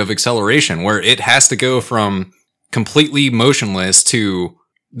period of acceleration where it has to go from completely motionless to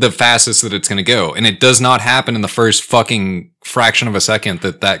the fastest that it's going to go. And it does not happen in the first fucking fraction of a second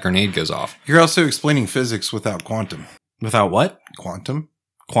that grenade goes off. You're also explaining physics without quantum. Without what? Quantum?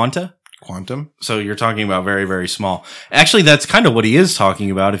 Quanta? Quantum? So you're talking about very, very small. Actually, that's kind of what he is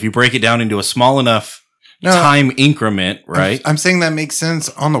talking about. If you break it down into a small enough time increment, right? I'm saying that makes sense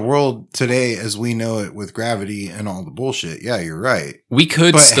on the world today as we know it with gravity and all the bullshit. Yeah, you're right. We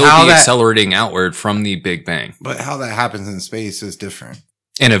could But still how be that- accelerating outward from the Big Bang. But how that happens in space is different.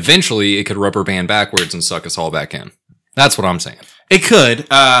 And eventually it could rubber band backwards and suck us all back in. That's what I'm saying. It could.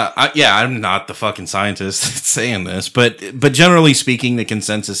 I'm not the fucking scientist saying this, but generally speaking, the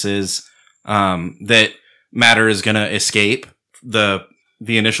consensus is that matter is going to escape the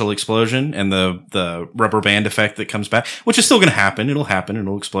initial explosion and the rubber band effect that comes back, which is still going to happen.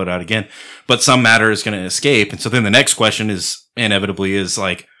 It'll explode out again, but some matter is going to escape. And so then the next question is inevitably is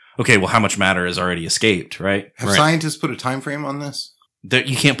like, okay, well, how much matter has already escaped, right? Have Right. scientists put a time frame on this?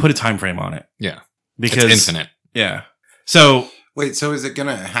 You can't put a time frame on it. Yeah. Because It's infinite. Yeah. So Wait, so is it going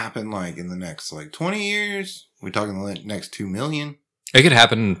to happen like in the next 20 years? We talking the next 2 million? It could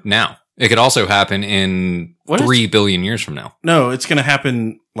happen now. It could also happen in What is- 3 billion years from now. no, it's going to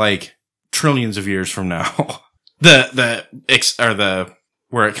happen like trillions of years from now.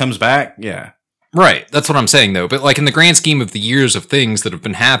 Where it comes back. Yeah. Right. That's what I'm saying, though. But like in the grand scheme of the years of things that have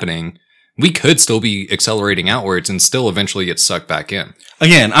been happening, we could still be accelerating outwards and still eventually get sucked back in.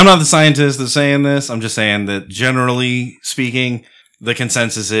 Again, I'm not the scientist that's saying this. I'm just saying that generally speaking, the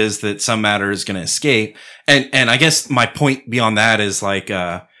consensus is that some matter is going to escape. And I guess my point beyond that is like,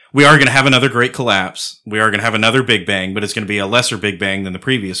 we are going to have another great collapse. We are going to have another Big Bang, but it's going to be a lesser Big Bang than the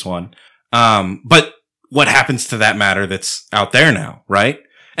previous one. But what happens to that matter that's out there now, right?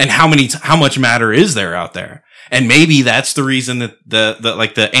 And how much matter is there out there? And maybe that's the reason that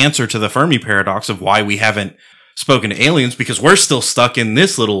the answer to the Fermi paradox of why we haven't spoken to aliens, because we're still stuck in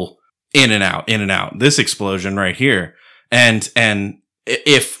this little in and out, this explosion right here. And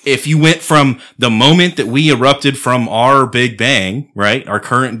if you went from the moment that we erupted from our Big Bang, right, our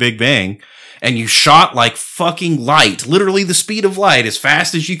current Big Bang, and you shot like fucking light, literally the speed of light, as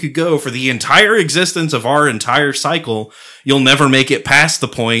fast as you could go for the entire existence of our entire cycle, you'll never make it past the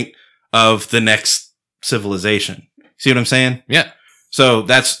point of the next civilization. See what I'm saying? Yeah. So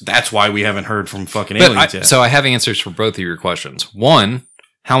that's why we haven't heard from fucking But aliens yet. So I have answers for both of your questions. One,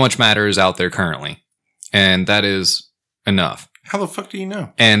 how much matter is out there currently? And that is enough. How the fuck do you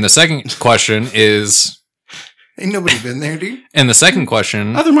know? And the second question is, Ain't nobody been there, dude. and the second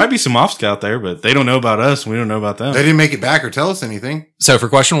question, There might be some offs out there, but they don't know about us. We don't know about them. They didn't make it back or tell us anything. so for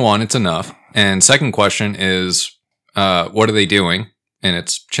question one, it's enough. And second question is, what are they doing? And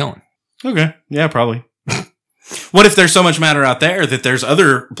it's chilling. Okay. Yeah, probably. What if there's so much matter out there that there's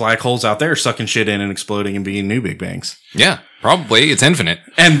other black holes out there sucking shit in and exploding and being new Big Bangs? Yeah, probably. It's infinite.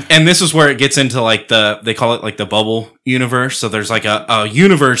 And this is where it gets into like they call it like the bubble universe. So there's like a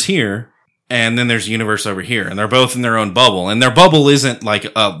universe here, and then there's a universe over here, and they're both in their own bubble. And their bubble isn't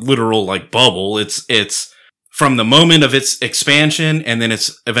like a literal like bubble. It's from the moment of its expansion and then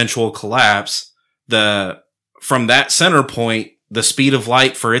its eventual collapse. From that center point, the speed of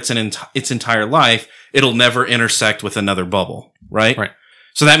light for its entire life, it'll never intersect with another bubble, right? Right.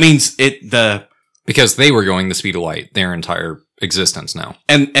 So that means Because they were going the speed of light their entire existence now.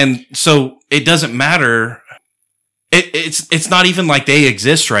 and so it doesn't matter. It's not even like they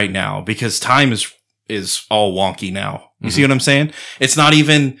exist right now because time is all wonky now. You see what I'm saying? It's not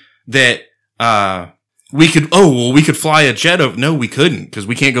even that we could fly a jet over. No, we couldn't because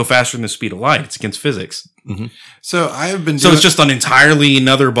we can't go faster than the speed of light. It's against physics. So I have been. So it's just an entirely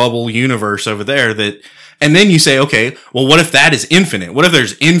another bubble universe over there and then you say, okay, well, what if that is infinite? What if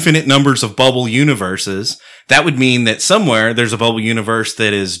there's infinite numbers of bubble universes? That would mean that somewhere there's a bubble universe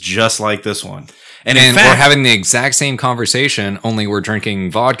that is just like this one. And in fact, we're having the exact same conversation, only we're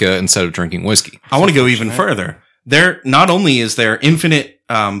drinking vodka instead of drinking whiskey. I want to go even further. Not only is there infinite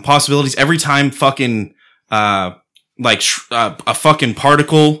possibilities every time fucking a fucking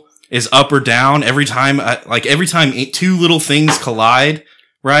particle is up or down, every time two little things collide,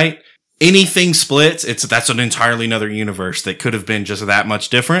 right? Anything splits, that's an entirely another universe that could have been just that much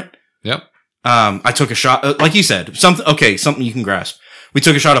different. Yep. I took a shot, like you said, something you can grasp. We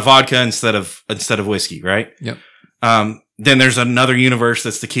took a shot of vodka instead of whiskey, right? Yep. Then there's another universe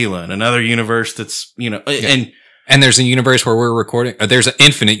that's tequila and another universe that's, And there's a universe where we're recording, there's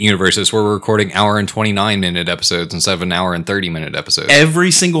infinite universes where we're recording hour and 29-minute episodes instead of an hour and 30-minute episodes.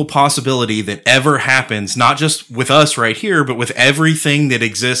 Every single possibility that ever happens, not just with us right here, but with everything that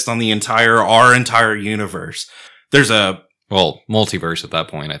exists on our entire universe. There's multiverse at that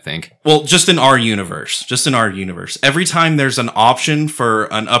point, I think. Well, just in our universe. Every time there's an option for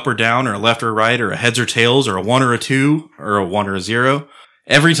an up or down or a left or right or a heads or tails or a 1 or a 2 or a 1 or a 0,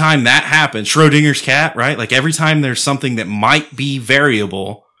 every time that happens, Schrodinger's cat, right? Like every time there's something that might be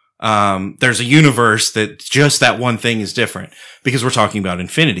variable, there's a universe that just that one thing is different because we're talking about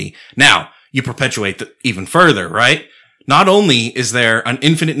infinity. Now, you perpetuate even further, right? Not only is there an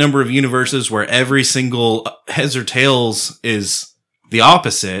infinite number of universes where every single heads or tails is the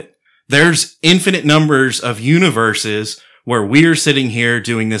opposite, there's infinite numbers of universes where we're sitting here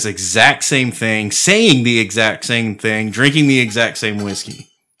doing this exact same thing, saying the exact same thing, drinking the exact same whiskey.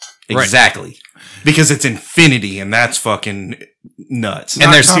 Right. Exactly. Because it's infinity, and that's fucking nuts. And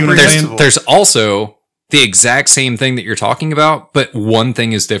Not comprehensible. there's also the exact same thing that you're talking about, but one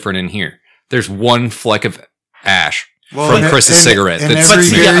thing is different in here. There's one fleck of ash from Chris's cigarette. And That's every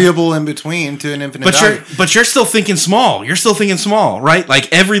missing. variable in between to an infinite value. But you're still thinking small. You're still thinking small, right?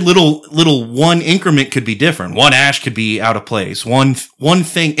 Like every little one increment could be different. One ash could be out of place. One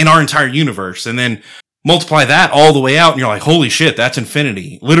thing in our entire universe, and then multiply that all the way out, and you're like, holy shit, that's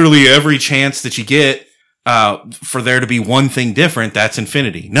infinity. Literally every chance that you get for there to be one thing different, that's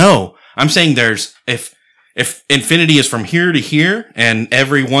infinity. No, I'm saying if infinity is from here to here, and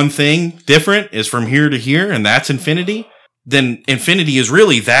every one thing different is from here to here, and that's infinity, then infinity is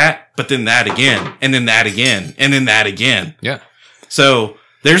really that, but then that again, and then that again, and then that again. Yeah. So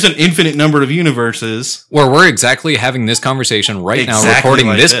there's an infinite number of universes. Where we're exactly having this conversation right now, Exactly recording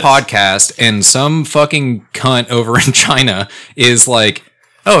like this this. podcast, and some fucking cunt over in China is like,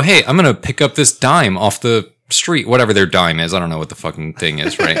 oh, hey, I'm going to pick up this dime off the street, whatever their dime is. I don't know what the fucking thing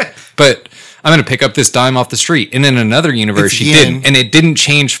is, right? But I'm going to pick up this dime off the street. And in another universe, It's she yen. didn't. And it didn't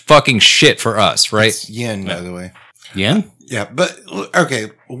change fucking shit for us, right? It's yen, by the way. Yeah. Yeah, but okay,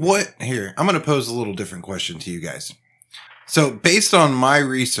 here, I'm going to pose a little different question to you guys. So, based on my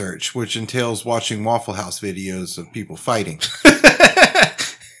research, which entails watching Waffle House videos of people fighting,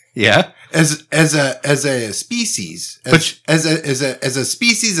 Yeah. as a species, as a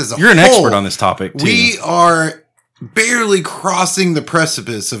species as a You're an whole, expert on this topic, too. we are barely crossing the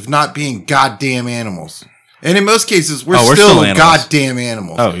precipice of not being goddamn animals. And in most cases, we're we're still still animals. goddamn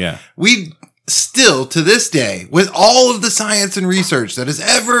animals. Oh, yeah. We still, to this day, with all of the science and research that has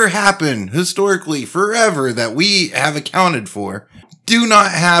ever happened historically forever that we have accounted for, do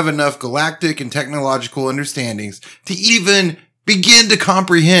not have enough galactic and technological understandings to even begin to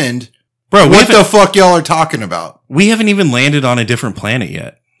comprehend Bro, what the fuck y'all are talking about. we haven't even landed on a different planet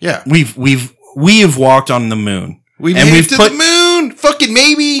yet. Yeah. We have walked on the moon. We And made we've it to put- the moon. Fucking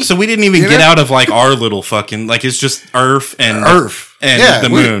maybe. So we didn't even You get know? out of like our little fucking, like it's just Earth and Earth. and the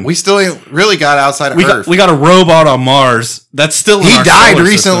moon. We still ain't really got outside of We Earth. got a robot on Mars. That's still in He our died solar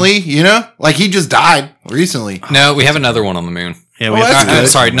recently, system. you know? Like he just died recently. No, we have another one on the moon. Yeah, Oh, we that's have good.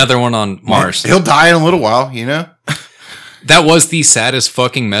 Sorry, another one on Mars. He'll die in a little while, you know? That was the saddest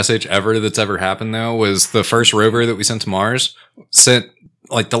fucking message ever that's ever happened, though, was the first rover that we sent to Mars sent,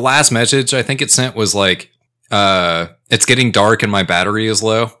 like, the last message I think it sent was like, it's getting dark and my battery is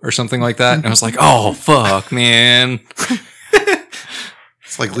low or something like that. And I was like, oh, fuck, man.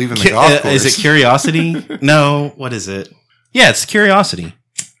 It's like leaving the golf course. Is it Curiosity? No, what is it? Yeah, it's Curiosity.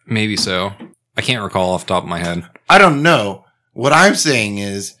 Maybe so. I can't recall off the top of my head. I don't know. What I'm saying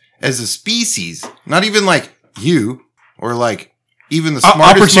is, as a species, not even like you or like even the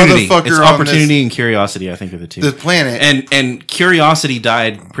smartest Opportunity. motherfucker It's on Opportunity and Curiosity, I think, are the two. the planet. And Curiosity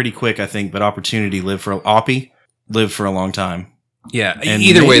died pretty quick, I think, but Opportunity lived for a long time. Yeah. And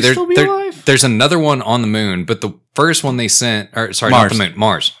Either may way, still be alive? there's another one on the moon, but the first one they sent, or sorry, Mars. not the moon,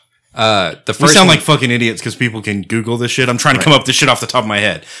 Mars. The We first sound one, like fucking idiots because people can Google this shit. I'm trying to come up with this shit off the top of my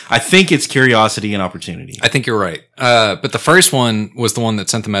head. I think it's Curiosity and Opportunity. I think you're right. But the first one was the one that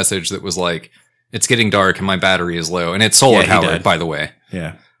sent the message that was like, it's getting dark and my battery is low. And it's solar Yeah, he powered, died. by the way.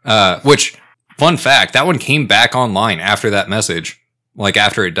 Yeah. Which, fun fact, that one came back online after that message, like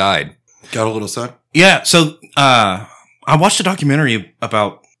after it died. Got a little sun. Yeah. So, I watched a documentary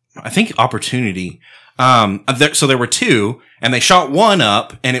about, I think, Opportunity. So there were two, and they shot one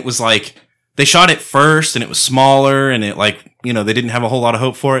up, and it was like, they shot it first, and it was smaller, and it like, you know, they didn't have a whole lot of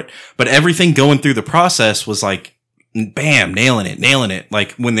hope for it. But everything going through the process was like, bam, nailing it,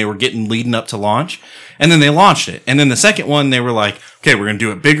 like when they were leading up to launch. And then they launched it. And then the second one, they were like, okay, we're going to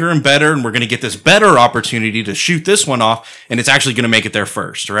do it bigger and better, and we're going to get this better opportunity to shoot this one off, and it's actually going to make it there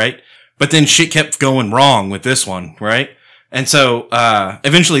first, right? But then shit kept going wrong with this one, right? And so,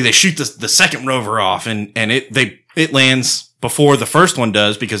 eventually they shoot the second rover off and it lands before the first one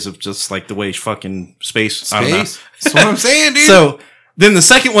does because of just like the way fucking space. I don't know. That's what I'm saying, dude. So then the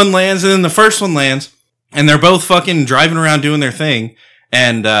second one lands and then the first one lands and they're both fucking driving around doing their thing.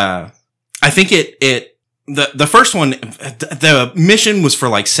 And, I think the first one, the mission was for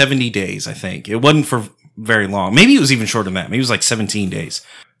like 70 days, I think. It wasn't for very long. Maybe it was even shorter than that. Maybe it was like 17 days.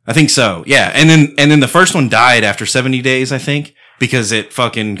 I think so. Yeah. And then the first one died after 70 days, I think, because it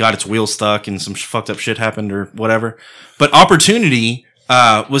fucking got its wheel stuck and some fucked up shit happened or whatever. But Opportunity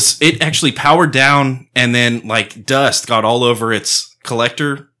was it actually powered down and then like dust got all over its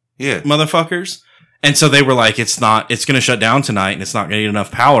collector motherfuckers. And so they were like, it's going to shut down tonight and it's not going to get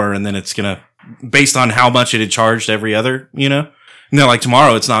enough power. And then it's going to, based on how much it had charged every other, And they're like,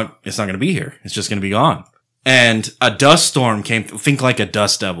 tomorrow it's not going to be here. It's just going to be gone. And a dust storm came, think like a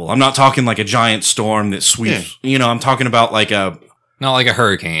dust devil. I'm not talking like a giant storm that sweeps, I'm talking about like not like a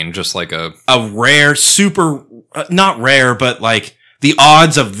hurricane, just like a rare, super, not rare, but like the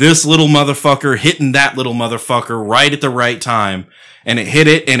odds of this little motherfucker hitting that little motherfucker right at the right time. And it hit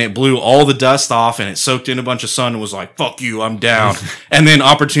it and it blew all the dust off and it soaked in a bunch of sun and was like, fuck you, I'm down. And then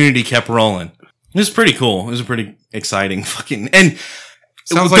opportunity kept rolling. It was pretty cool. It was a pretty exciting fucking, and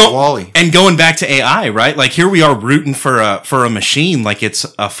sounds like Wall-E. And going back to AI, right? Like here we are rooting for a machine like it's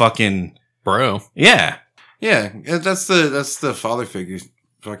a fucking bro. Yeah. Yeah. That's the father figure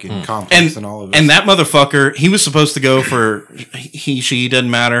fucking complex and all of it. And that motherfucker, he was supposed to go for, she, doesn't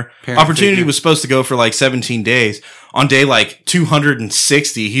matter. Parent Opportunity figure. was supposed to go for like 17 days. On day like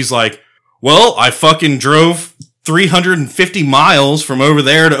 260, he's like, well, I fucking drove 350 miles from over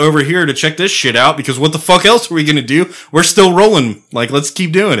there to over here to check this shit out because what the fuck else are we going to do? We're still rolling. Like, let's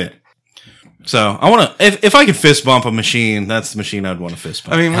keep doing it. So I want to, if I could fist bump a machine, that's the machine I'd want to fist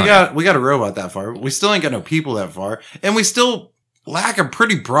bump. I mean, we got a robot that far. We still ain't got no people that far. And we still lack a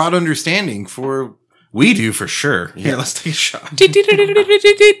pretty broad understanding for. We do for sure. Here, let's take a shot.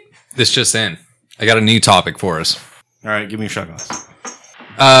 This just in. I got a new topic for us. All right, give me a shot glass.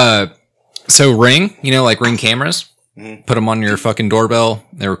 So Ring, like Ring cameras, put them on your fucking doorbell.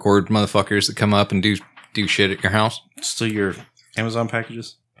 They record motherfuckers that come up and do shit at your house. Still your Amazon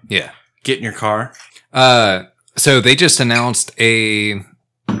packages? Yeah. Get in your car. So they just announced I'm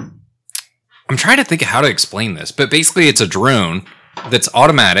trying to think of how to explain this, but basically it's a drone that's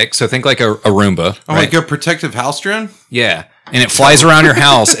automatic. So think like a Roomba. Oh, right? like a protective house drone? Yeah. And it flies around your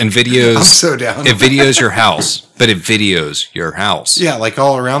house and videos. I'm so down. It videos your house, but it videos your house. Yeah, like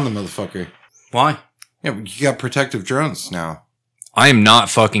all around the motherfucker. Why? Yeah, you got protective drones now. I am not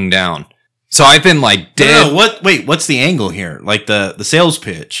fucking down. So I've been like dead. No, what's the angle here? Like the sales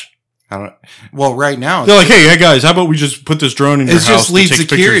pitch. I don't. Well, right now They're like, hey guys, how about we just put this drone in your it's house just lead that takes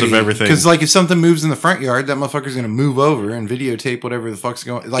security pictures of everything? Because like if something moves in the front yard, that motherfucker's gonna move over and videotape whatever the fuck's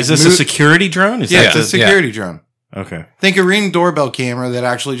going. Like, is this a security drone? Yeah, it's a security drone. Okay. Think a Ring doorbell camera that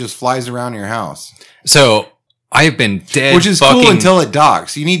actually just flies around your house, So I've been dead, which is cool until it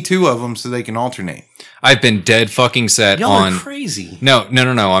docks. You need two of them so they can alternate. I've been dead fucking set Y'all on. are crazy. No,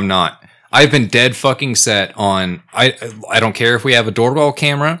 I'm not. I've been dead fucking set on. I don't care if we have a doorbell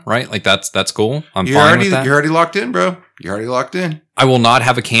camera, right? Like that's cool. I'm fine with that. You're already locked in, bro. You're already locked in. I will not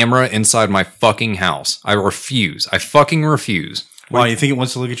have a camera inside my fucking house. I refuse. I fucking refuse. Why, you think it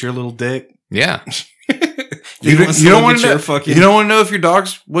wants to look at your little dick? Yeah. You don't want to know. You don't want to know if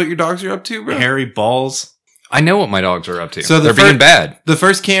what your dogs are up to, bro. Hairy balls. I know what my dogs are up to. So they're being bad. The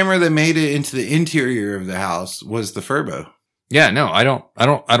first camera that made it into the interior of the house was the Furbo. Yeah, no, I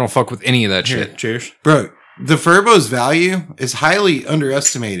don't fuck with any of that shit. Cheers. Bro, the Furbo's value is highly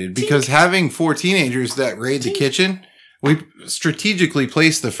underestimated because having 4 teenagers that raid the kitchen, we strategically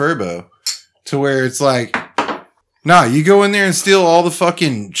placed the Furbo to where it's like, nah, you go in there and steal all the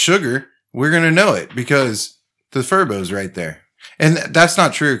fucking sugar, we're going to know it because the Furbo's right there. And that's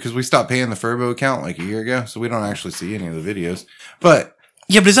not true because we stopped paying the Furbo account like a year ago, so we don't actually see any of the videos. But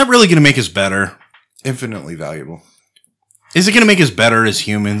yeah, but is that really going to make us better? Infinitely valuable. Is it going to make us better as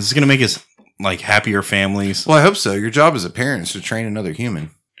humans? Is it going to make us like happier families? Well, I hope so. Your job as a parent is to train another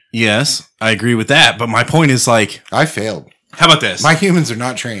human. Yes, I agree with that. But my point is like, I failed. How about this? My humans are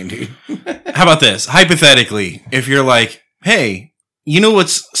not trained, dude. How about this? Hypothetically, if you're like, hey, you know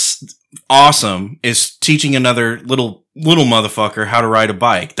what's awesome is teaching another little motherfucker how to ride a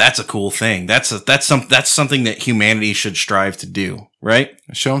bike. That's a cool thing. That's something that humanity should strive to do, right?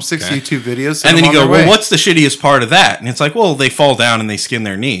 Show them 6 YouTube videos. And then you go, well, what's the shittiest part of that? And it's like, well, they fall down and they skin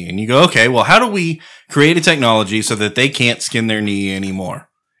their knee. And you go, okay, well, how do we create a technology so that they can't skin their knee anymore?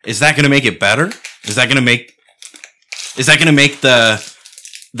 Is that going to make it better? Is that going to make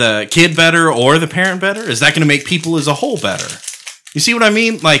the kid better or the parent better? Is that going to make people as a whole better? You see what I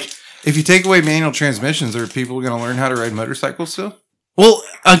mean? Like, if you take away manual transmissions, are people going to learn how to ride motorcycles still? Well,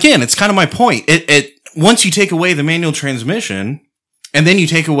 again, it's kind of my point. It once you take away the manual transmission, and then you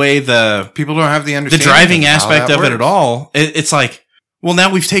take away the people don't have the understanding, the driving aspect of it at all. It's like, well,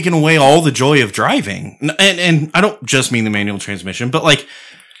 now we've taken away all the joy of driving, and I don't just mean the manual transmission, but like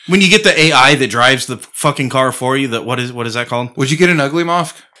when you get the AI that drives the fucking car for you, that what is that called? Would you get an ugly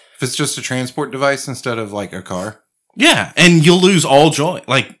Mosk if it's just a transport device instead of like a car? Yeah, and you'll lose all joy.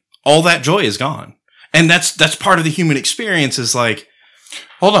 Like all that joy is gone, and that's part of the human experience. Is like,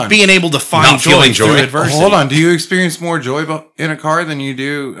 Hold on. being able to find Not feeling joy through joy. adversity. Hold on. Do you experience more joy in a car than you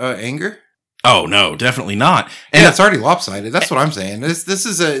do anger? Oh no, definitely not. And And it's already lopsided. That's what I'm saying. This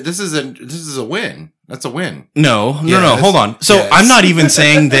is a win. That's a win. no. Yes. Hold on. So Yes. I'm not even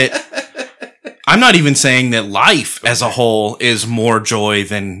saying that life as a whole is more joy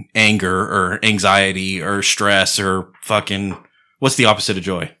than anger or anxiety or stress or fucking what's the opposite of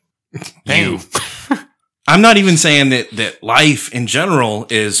joy? Pain. I'm not even saying that life in general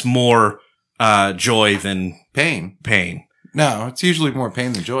is more joy than Pain. pain. No, it's usually more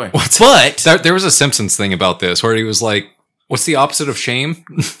pain than joy. But There was a Simpsons thing about this where he was like, what's the opposite of shame?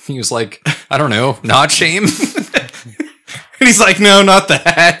 He was like, I don't know, not shame. and he's like, no, not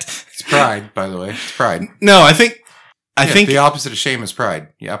that. It's pride, by the way. It's pride. No, I think The opposite of shame is pride.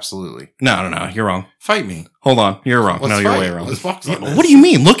 Yeah, absolutely. no, you're wrong. Fight me. Hold on, you're wrong. Let's No, you're fight. way wrong. Let's box on this. What do you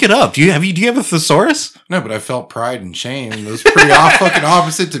mean? Look it up. Do you have a thesaurus? No, but I felt pride and shame. Those pretty fucking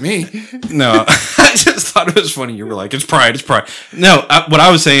opposite to me. No, I just thought it was funny. You were like, it's pride, it's pride. No, what I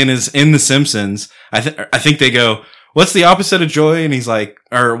was saying is in The Simpsons, I think they go, what's the opposite of joy? And he's like,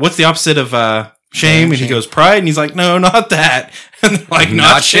 or what's the opposite of shame? And he Shame. goes, pride. And he's like, no, not that. And they're like, not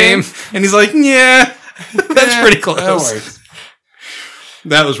Not shame. shame? And he's like, yeah, that's Yeah, pretty that close. works.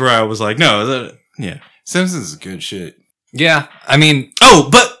 That was where I was like, no, yeah. Simpsons is good shit. Yeah, I mean, Oh,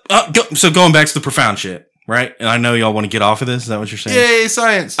 but so going back to the profound shit, right? And I know y'all want to get off of this. Is that what you're saying? Yay,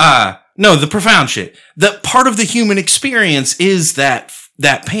 science. No, the profound shit. That part of the human experience is that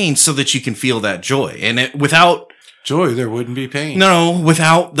pain so that you can feel that joy. And without Joy, there wouldn't be pain.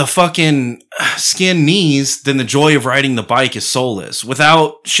 without the fucking skin knees, then the joy of riding the bike is soulless.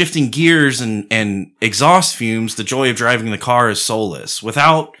 Without shifting gears and exhaust fumes, the joy of driving the car is soulless.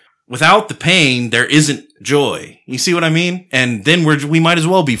 Without the pain, there isn't joy. You see what I mean? And then we might as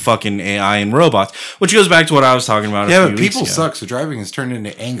well be fucking AI and robots, which goes back to what I was talking about. Yeah, a but few people weeks ago. suck, so driving has turned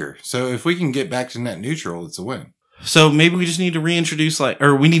into anger. So if we can get back to net neutral, it's a win. So maybe we just need to reintroduce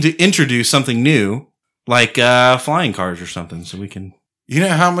we need to introduce something new, like flying cars or something, so we can You know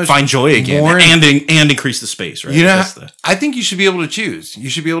how much find joy again more- and increase the space, right? You know, That's the- I think you should be able to choose. You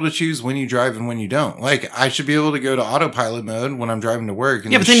should be able to choose when you drive and when you don't. Like, I should be able to go to autopilot mode when I'm driving to work.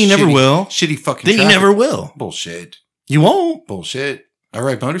 And Yeah, but then you never will. Shitty fucking Then you traffic. never will. Bullshit. You won't. Bullshit. I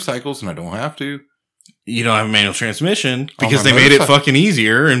ride motorcycles and I don't have to. You don't have a manual transmission On because my they made it motorcycle. fucking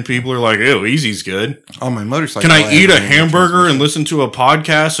easier, and people are like, "Oh, easy's good." On my motorcycle. Can I have eat a manual hamburger and transmission. listen to a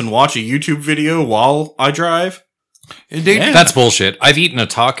podcast and watch a YouTube video while I drive? Dude, Yeah. that's bullshit. I've eaten a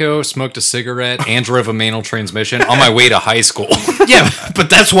taco, smoked a cigarette, and drove a manual transmission on my way to high school. Yeah, but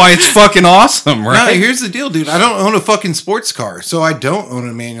that's why it's fucking awesome, No, right? here's the deal, dude. I don't own a fucking sports car, so I don't own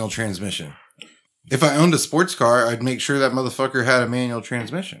a manual transmission. If I owned a sports car, I'd make sure that motherfucker had a manual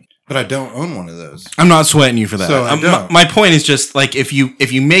transmission. But I don't own one of those. I'm not sweating you for that. So I don't. My point is just like if you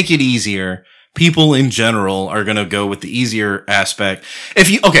make it easier, people in general are going to go with the easier aspect. If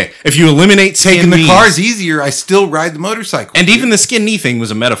you eliminate skin Taking the knees- car's easier, I still ride the motorcycle. and even the skin knee thing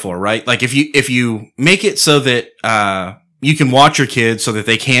was a metaphor, right? Like if you make it so that you can watch your kids so that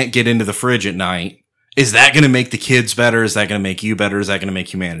they can't get into the fridge at night, is that going to make the kids better? Is that going to make you better? Is that going to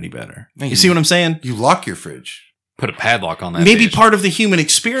make humanity better? No, You see what I'm saying? you lock your fridge. Put a padlock on that. Maybe bitch. part of the human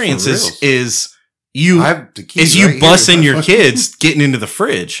experience For reals. is you I have the keys is you right here. busting your kids getting into the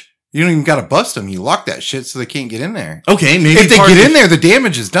fridge. You don't even got to bust them. You lock that shit so they can't get in there. Okay, maybe If they part get of in there, the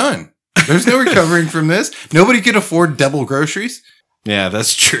damage is done. There's no recovering from this. Nobody can afford double groceries. Yeah,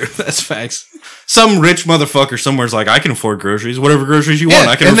 that's true. That's facts. Some rich motherfucker somewhere's like, I can afford groceries, whatever groceries you want.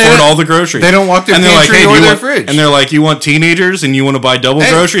 Yeah, I can and they afford don't- all the groceries. They don't walk their and they're like, pantry hey, or do you their want, fridge. and they're like, you want teenagers and you want to buy double Hey.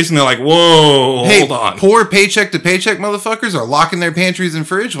 groceries? And they're like, whoa, Hey, hold on. poor paycheck to paycheck motherfuckers are locking their pantries and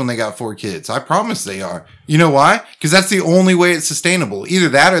fridge when they got 4 kids. I promise they are. You know why? Because that's the only way it's sustainable. Either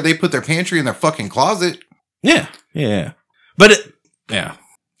that or they put their pantry in their fucking closet. Yeah, yeah. But yeah,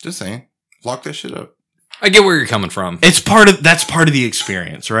 Just saying. Lock that shit up. I get where you're coming from. that's part of the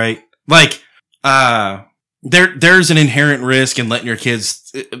experience, right? Like, there's an inherent risk in letting your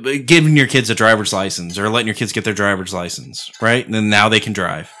kids, giving your kids a driver's license or letting your kids get their driver's license, right? And then now they can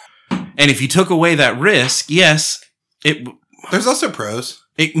drive. And if you took away that risk, yes, There's also pros.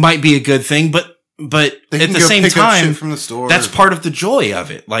 it might be a good thing, but They at can the go same pick up time, shit from the store. that's part of the joy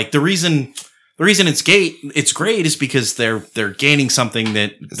of it. Like the reason it's great is because they're gaining something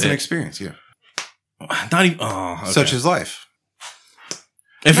that It's an experience, yeah. not even okay. Such as life.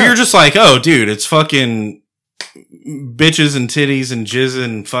 If No. you're just like, oh, dude, it's fucking bitches and titties and jizz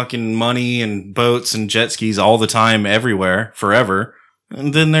and fucking money and boats and jet skis all the time, everywhere, forever,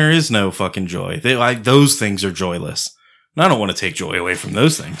 and then there is no fucking joy. Those things are joyless. And I don't want to take joy away from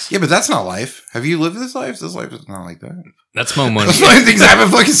those things. Yeah, but that's not life. Have you lived this life? This life is not like that. That's Mo Money. Those funny things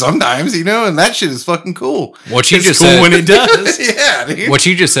happen fucking sometimes, and that shit is fucking cool. What you It's just cool said. when it does. Yeah, dude. What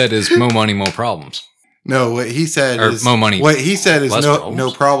you just said is Mo Money, Mo Problems. No, what he said Or is Mo Money. What he said is Less no problems.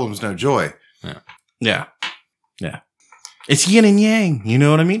 no problems, no joy. Yeah. It's yin and yang. You know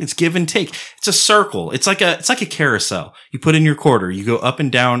what I mean? It's give and take. It's a circle. It's like a carousel. You put in your quarter. You go up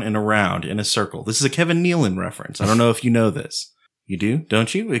and down and around in a circle. This is a Kevin Nealon reference. I don't know if you know this. You do,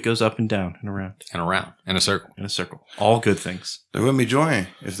 don't you? It goes up and down and around And around in a circle. in a circle. All good things. There wouldn't be joy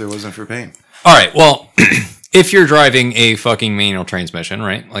if there wasn't for pain. All right. Well, if you're driving a fucking manual transmission,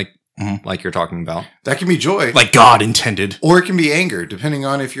 right? Like you're talking about. That can be joy. Like God intended. Or it can be anger, depending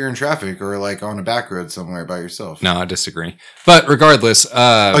on if you're in traffic or like on a back road somewhere by yourself. No, I disagree. But regardless,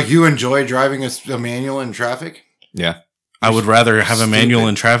 Like you enjoy driving a manual in traffic? yeah. I would rather have a manual Stupid.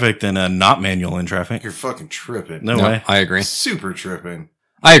 in traffic than a not manual in traffic. You're fucking tripping. No way. I agree. Super tripping.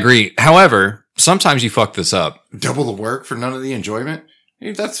 I agree. However, sometimes you fuck this up. Double the work for none of the enjoyment?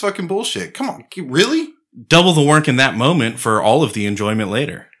 Dude, that's fucking bullshit. Come on. Really? Double the work in that moment for all of the enjoyment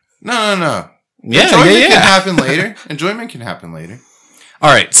later. No. Yeah, Enjoyment yeah. can happen later. Enjoyment can happen later.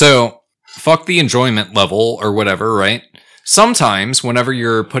 All right. So fuck the enjoyment level or whatever, right? Sometimes whenever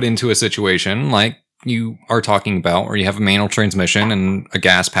you're put into a situation like you are talking about, or you have a manual transmission and a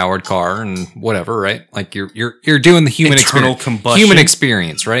gas powered car and whatever, right? Like you're doing the human Internal experience, combustion. human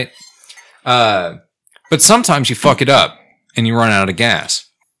experience, right? But sometimes you fuck it up and you run out of gas.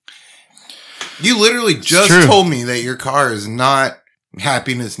 You literally just true. told me that your car is not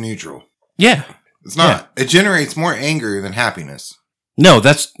happiness neutral. Yeah. It's not. It generates more anger than happiness. No,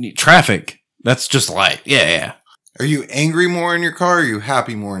 that's traffic. That's just life. Yeah. Are you angry more in your car or are you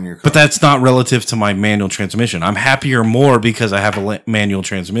happy more in your car? But that's not relative to my manual transmission. I'm happier more because I have a manual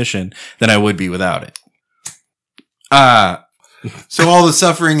transmission than I would be without it. So all the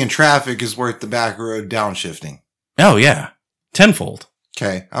suffering in traffic is worth the back road downshifting. Oh yeah. Tenfold.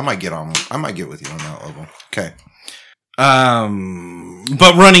 Okay. I might get with you on that level. Okay.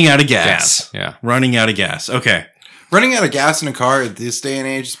 But running out of gas. Yeah. Running out of gas. Okay. Running out of gas in a car at this day and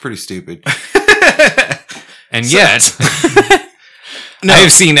age is pretty stupid. And yet, No.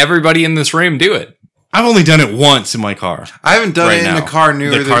 I've seen everybody in this room do it. I've only done it once in my car. I haven't done Right it in now. a car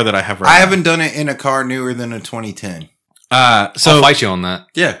newer The than car that I have right I now. haven't done it in a car newer than a 2010. So I'll fight you on that.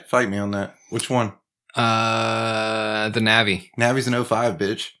 Yeah, fight me on that. Which one? The Navi. Navi's an 05,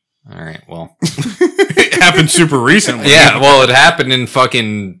 bitch. All right. Well, it happened super recently. yeah. Well, it happened in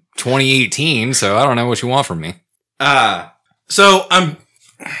fucking 2018, so I don't know what you want from me. So I'm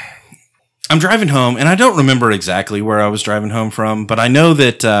driving home, and I don't remember exactly where I was driving home from, but I know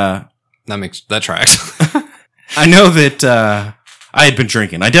that That tracks. I had been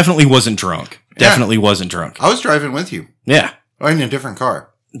drinking. I definitely wasn't drunk. Definitely wasn't drunk. I was driving with you. Yeah, In a different car.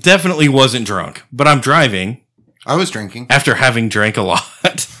 definitely wasn't drunk. But I'm driving I was drinking. after having drank a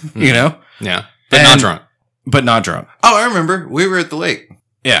lot, you know, Yeah, but not And- drunk. but not drunk. Oh, I remember. We were at the lake.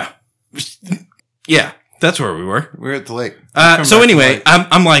 Yeah, yeah, that's where we were. We were at the lake. So Come back to anyway, life.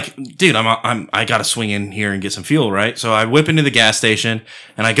 I'm like, dude, I gotta swing in here and get some fuel, right? So I whip into the gas station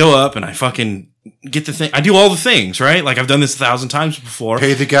and I go up and I fucking get the thing. I do all the things, right? Like I've done this 1,000 times before.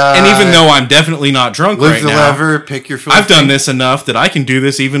 Pay the guy. And even though I'm definitely not drunk lift right the now, lever, pick your foot. I've done this enough that I can do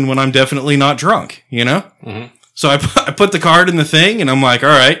this even when I'm definitely not drunk, you know? Mm-hmm. So I put the card in the thing and I'm like, all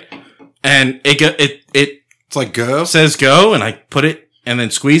right. And it It's like go. says go and I put it and then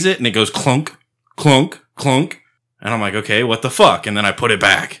squeeze it and it goes clunk, clunk, clunk. And I'm like, okay, what the fuck? And then I put it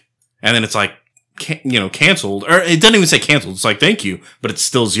back and then it's like, canceled, or it doesn't even say canceled. It's like, thank you, but it's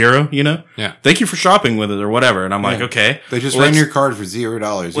still zero, you know? Yeah. Thank you for shopping with it or whatever. And I'm like, Yeah. okay, They just let's- ran your card for $0. You're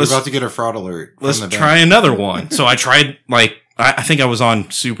let's- about to get a fraud alert. from let's the bank. try another one. So I tried, like, I think I was on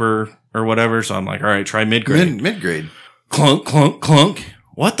super or whatever. So I'm like, all right, try mid-grade. Mid-grade. Clunk, clunk, clunk.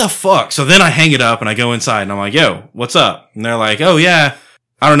 What the fuck? So then I hang it up and I go inside and I'm like, yo, what's up? And they're like, oh yeah,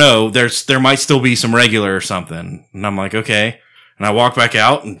 I don't know. There might still be some regular or something. And I'm like, okay. And I walk back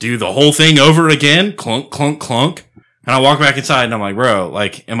out and do the whole thing over again. Clunk, clunk, clunk. And I walk back inside and I'm like, bro,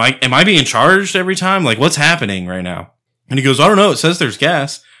 like, am I being charged every time? Like, what's happening right now? And he goes, I don't know. It says there's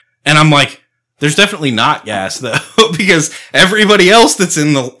gas. And I'm like, there's definitely not gas though, because everybody else that's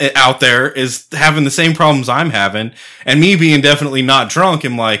out there is having the same problems I'm having. And me being definitely not drunk,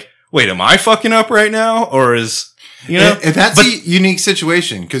 I'm like, wait, am I fucking up right now? Or is, you know? And that's But- a unique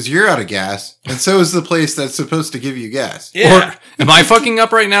situation because you're out of gas, and so is the place that's supposed to give you gas. Yeah. Or am I fucking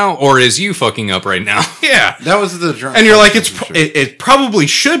up right now, or is you fucking up right now? Yeah. That was the drunk. And you're like, for sure. it probably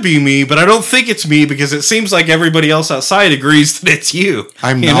should be me, but I don't think it's me because it seems like everybody else outside agrees that it's you.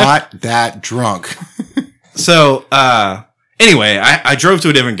 I'm you know? not that drunk. So, anyway, I drove to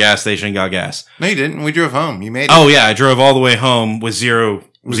a different gas station and got gas. No, you didn't. We drove home. You made it. Oh yeah, I drove all the way home with zero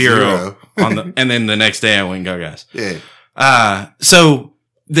zero. on the, and then the next day I went and got gas. Yeah. So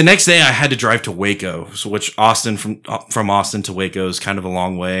the next day I had to drive to Waco, which Austin from Austin to Waco is kind of a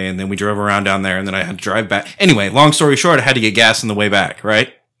long way. And then we drove around down there and then I had to drive back. Anyway, long story short, I had to get gas on the way back,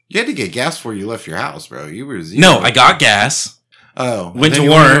 right? You had to get gas before you left your house, bro. You were zero. No, I got gas. Oh. Went to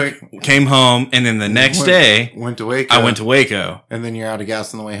work, came home, and then the next day went to Waco. I went to Waco. And then you're out of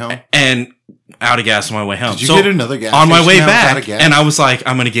gas on the way home? And out of gas on my way home. Did you get another gas on my station way now without a back? gas? And I was like,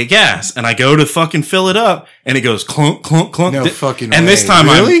 I'm going to get gas. And I go to fucking fill it up, and it goes clunk, clunk, clunk. No fucking and way. this time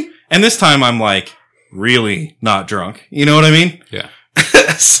Really? this time I'm like, really not drunk. You know what I mean? Yeah.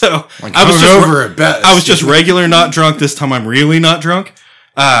 So Like, I was just over at best. I was just regular not drunk. This time I'm really not drunk.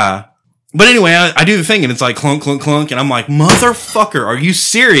 But anyway, I do the thing and it's like clunk, clunk, clunk. And I'm like, motherfucker, are you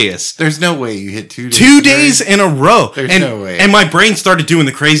serious? There's no way you hit 2 days. 2 days in a row. There's and, no way. And my brain started doing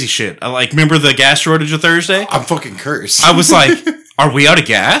the crazy shit. I like, remember the gas shortage of Thursday? I'm fucking cursed. I was like, are we out of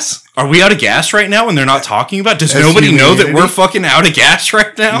gas? Are we out of gas right now? And they're not talking about? Does nobody know that we're fucking out of gas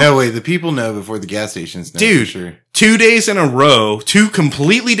right now? No way. The people know before the gas stations know. Dude, for sure. 2 days in a row, 2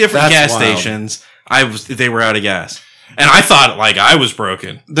 completely different That's gas wild. stations. They were out of gas. And I thought like I was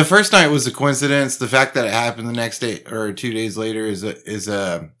broken. The first night was a coincidence. The fact that it happened the next day or 2 days later is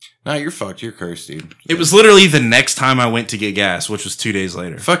no, you're fucked. You're cursed, dude. It was literally the next time I went to get gas, which was 2 days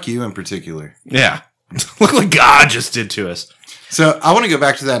later. Fuck you in particular. Yeah. Look what God just did to us. So I want to go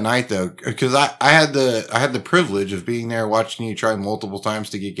back to that night though, because I had the privilege of being there watching you try multiple times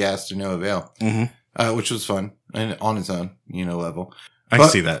to get gas to no avail, which was fun and on its own, level. I can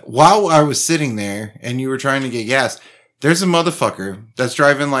see that. While I was sitting there and you were trying to get gas, there's a motherfucker that's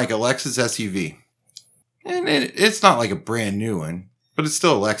driving like a Lexus SUV. And it's not like a brand new one, but it's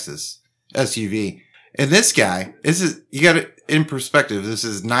still a Lexus SUV. And this guy, you got it in perspective. This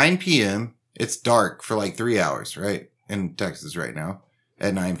is 9 p.m. It's dark for like 3 hours, right? In Texas right now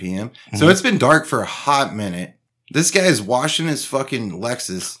at 9 p.m. Mm-hmm. So it's been dark for a hot minute. This guy is washing his fucking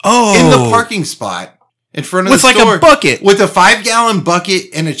Lexus in the parking spot in front of the store. With like a bucket. With a 5-gallon bucket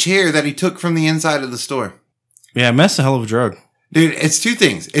and a chair that he took from the inside of the store. Yeah, meth's a hell of a drug. Dude, it's two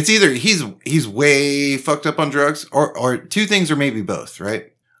things. It's either he's way fucked up on drugs or two things or maybe both,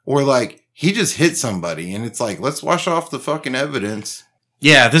 right? Or like he just hit somebody and it's like, let's wash off the fucking evidence.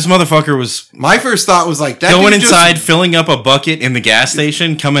 Yeah, this motherfucker was... My first thought was like... that going inside, filling up a bucket in the gas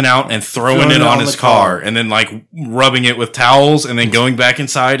station, coming out and throwing it on his car. And then like rubbing it with towels and then going back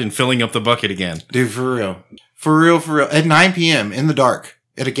inside and filling up the bucket again. Dude, for real. For real. At 9 p.m. in the dark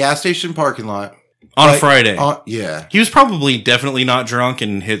at a gas station parking lot. On a Friday. Yeah. He was probably definitely not drunk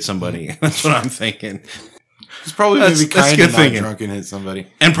and hit somebody. That's what I'm thinking. He's probably maybe kind of not drunk and hit somebody.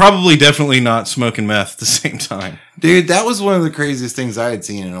 And probably definitely not smoking meth at the same time. Dude, that was one of the craziest things I had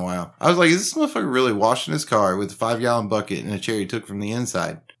seen in a while. I was like, is this motherfucker really washing his car with a 5-gallon bucket and a chair he took from the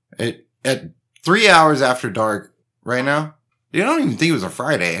inside? At 3 hours after dark right now? Dude, I don't even think it was a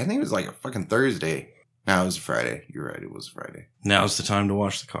Friday. I think it was like a fucking Thursday. No, it was a Friday. You're right. It was a Friday. Now's the time to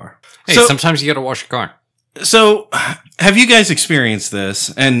wash the car. Hey, sometimes you got to wash your car. So, have you guys experienced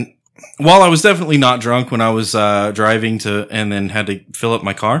this? And while I was definitely not drunk when I was driving and then had to fill up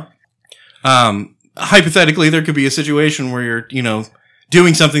my car, hypothetically, there could be a situation where you're,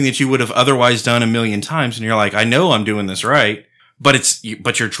 doing something that you would have otherwise done a million times, and you're like, I know I'm doing this right,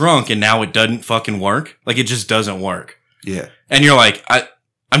 but you're drunk, and now it doesn't fucking work. Like, it just doesn't work. Yeah. And you're like,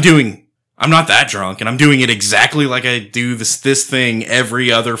 I'm not that drunk, and I'm doing it exactly like I do this thing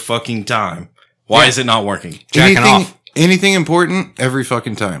every other fucking time. Why is it not working? Jacking off. Anything important every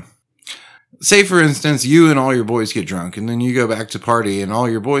fucking time. Say, for instance, you and all your boys get drunk, and then you go back to party, and all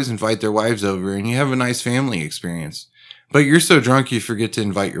your boys invite their wives over, and you have a nice family experience. But you're so drunk you forget to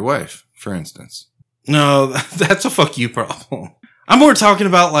invite your wife, for instance. No, that's a fuck you problem. I'm more talking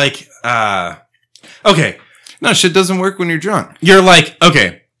about like, okay. No, shit doesn't work when you're drunk. You're like,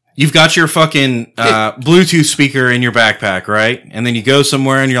 okay. You've got your fucking Bluetooth speaker in your backpack, right? And then you go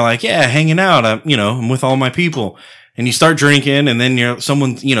somewhere and you're like, yeah, hanging out. I'm with all my people. And you start drinking and then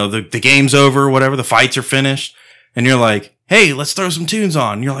the game's over, whatever, the fights are finished. And you're like, hey, let's throw some tunes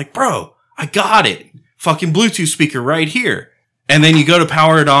on. And you're like, bro, I got it. Fucking Bluetooth speaker right here. And then you go to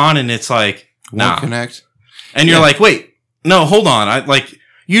power it on and it's like, nah. Won't connect. And you're like, wait, no, hold on.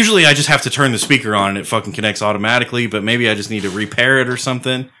 Usually I just have to turn the speaker on and it fucking connects automatically, but maybe I just need to repair it or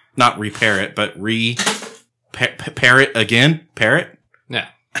something. Not repair it, but pair it again. Pair it? Yeah.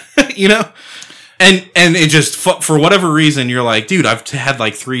 And it just, for whatever reason, you're like, dude, I've had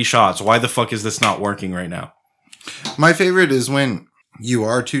like 3 shots. Why the fuck is this not working right now? My favorite is when you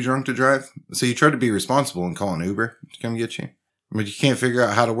are too drunk to drive. So you try to be responsible and call an Uber to come get you. But you can't figure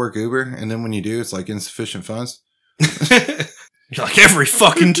out how to work Uber. And then when you do, it's like insufficient funds. You're like, every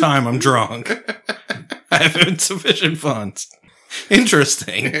fucking time I'm drunk, I have insufficient funds.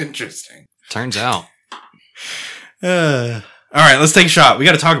 Interesting. Interesting. Turns out. All right, let's take a shot. We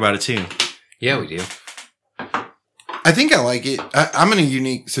got to talk about it too. Yeah, we do. I think I like it. I'm in a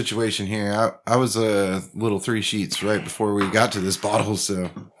unique situation here. I was a little 3 sheets right before we got to this bottle,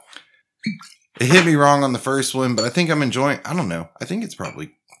 so it hit me wrong on the first one, but I think I'm enjoying. I don't know. I think it's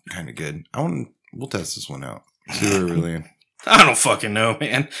probably kind of good. We'll test this one out. See where we're really in. I don't fucking know,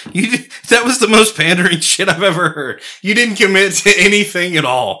 man. That was the most pandering shit I've ever heard. You didn't commit to anything at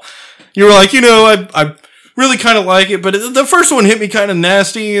all. You were like, I really kind of like it, but the first one hit me kind of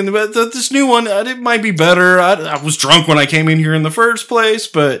nasty, and this new one, it might be better. I was drunk when I came in here in the first place,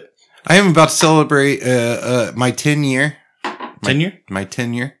 but I am about to celebrate my 10-year. 10-year? My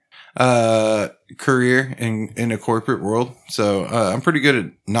 10-year career in a corporate world. So I'm pretty good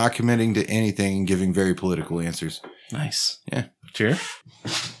at not committing to anything and giving very political answers. Nice. Yeah. Cheers.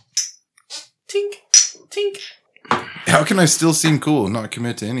 Tink. Tink. How can I still seem cool and not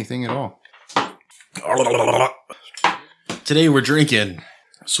commit to anything at all? Today we're drinking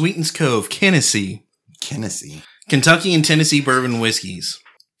Sweetens Cove, Tennessee, Kentucky and Tennessee bourbon whiskeys,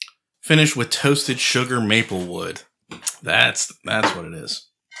 finished with toasted sugar maple wood. That's what it is.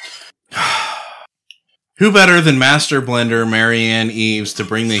 Who better than master blender Marianne Eaves to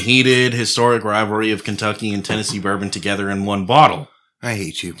bring the heated, historic rivalry of Kentucky and Tennessee bourbon together in one bottle? I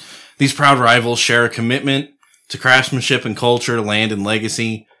hate you. These proud rivals share a commitment to craftsmanship and culture, land and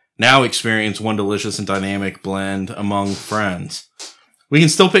legacy. Now experience one delicious and dynamic blend among friends. We can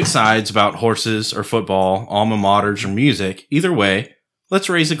still pick sides about horses or football, alma maters or music. Either way, let's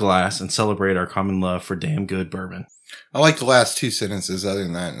raise a glass and celebrate our common love for damn good bourbon. I like the last 2 sentences other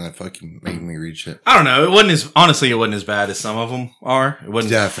than that, and that fucking made me read shit. I don't know. It wasn't as bad as some of them are. It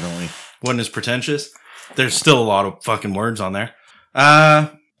wasn't Definitely. Wasn't as pretentious. There's still a lot of fucking words on there.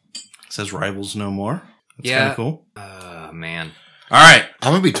 It says rivals no more. That's kind of cool. Man. All right.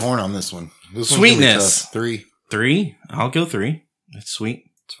 I'm going to be torn on this one. This Sweetness. 3. 3. I'll go 3. It's sweet.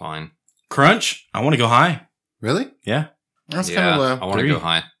 It's fine. Crunch. I want to go high. Really? Yeah. That's kind of low. I want to 3. go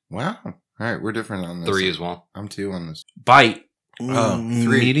high. Wow. All right, we're different on this. 3 as well. I'm 2 on this. Bite. 3.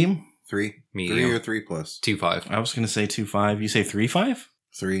 Medium. 3. Medium. 3 or 3+. 2.5. I was going to say 2.5. You say 3.5?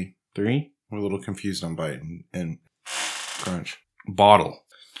 3. 3. We're a little confused on bite and crunch. Bottle.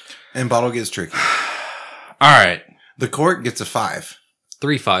 And bottle gets tricky. All right. The cork gets a 5.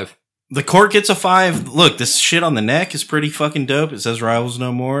 3.5. The cork gets a 5. Look, this shit on the neck is pretty fucking dope. It says Rivals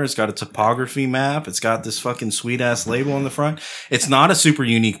No More. It's got a topography map. It's got this fucking sweet ass label on the front. It's not a super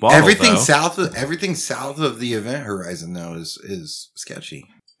unique bottle. Everything though. south of the event horizon though is sketchy.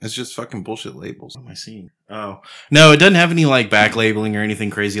 It's just fucking bullshit labels. What am I seeing? Oh no, it doesn't have any like back labeling or anything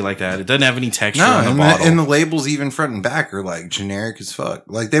crazy like that. It doesn't have any texture on the bottle. And the labels even front and back are like generic as fuck.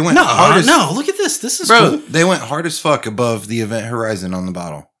 Like they went No, look at this. This is cool. They went hard as fuck above the event horizon on the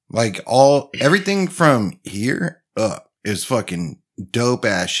bottle. Like everything from here up is fucking dope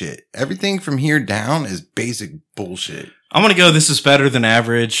ass shit. Everything from here down is basic bullshit. I'm gonna go. This is better than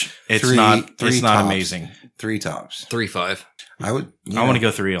average. It's not tops. amazing. 3 tops. 3.5. I want to go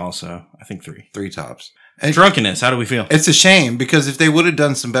 3 also. I think 3. 3 tops. Drunkenness. How do we feel? It's a shame because if they would have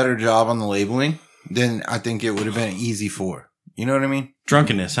done some better job on the labeling, then I think it would have been an easy 4. You know what I mean?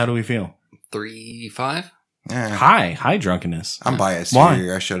 Drunkenness. How do we feel? 3.5. High drunkenness. I'm biased. Why?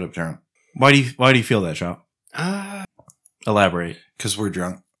 Here. I showed up drunk. Why do you feel that, Shop? Elaborate. Because we're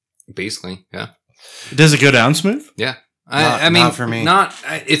drunk. Basically, yeah. Does it go down smooth? Yeah. I mean, not for me.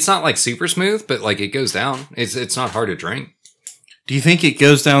 It's not like super smooth, but like it goes down. It's not hard to drink. Do you think it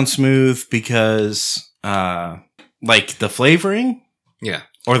goes down smooth because, like the flavoring? Yeah.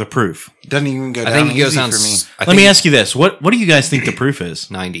 Or the proof? Doesn't even go down. I think it goes down for me. Let me ask you this: What do you guys think the proof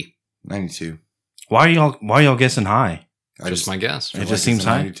is? 90. 92. Why are y'all guessing high? Just my guess. It just seems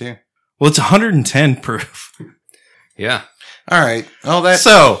high. 92. Well, it's 110 proof. Yeah. All right.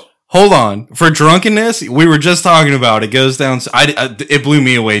 So hold on. For drunkenness, we were just talking about it goes down. It blew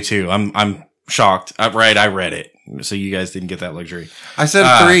me away too. I'm shocked. I read it. So you guys didn't get that luxury. I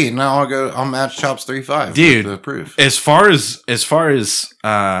said 3, and now I'll match Chops 3.5. Dude, the proof. As far as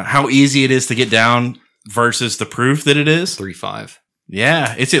how easy it is to get down versus the proof that it is, 3.5.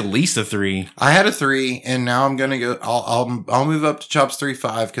 Yeah, it's at least a 3. I had a 3, and now I'm gonna go. I'll move up to Chops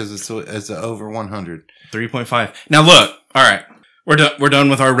 3.5 because it's over 100. 3.5. Now look, all right, we're done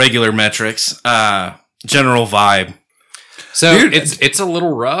with our regular metrics. General vibe. So dude, it's a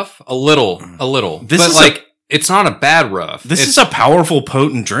little rough, a little. This but is like it's not a bad rough. This is a powerful,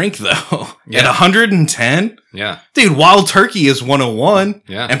 potent drink, though. Yeah. At 110? Yeah. Dude, Wild Turkey is 101.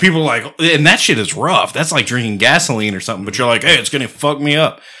 Yeah. And people are like, and that shit is rough. That's like drinking gasoline or something. But you're like, hey, it's going to fuck me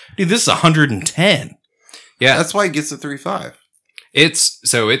up. Dude, this is 110. Yeah. That's why it gets a 3.5.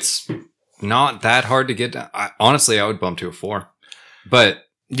 It's not that hard to get down. Honestly, I would bump to a 4. But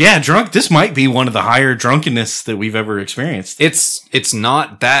Yeah, drunk. This might be one of the higher drunkenness that we've ever experienced. it's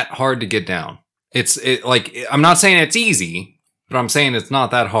not that hard to get down. I'm not saying it's easy, but I'm saying it's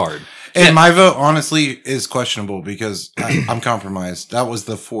not that hard. And my vote, honestly, is questionable because I'm compromised. That was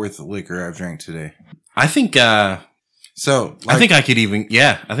the 4th liquor I've drank today. I think, So, I think I could even,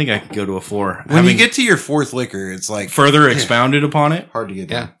 I think I could go to a 4. when you get to your 4th liquor, it's like further expounded upon it. hard to get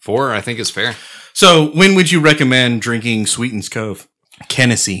Yeah, down. 4 I think is fair. So, when would you recommend drinking Sweetens Cove?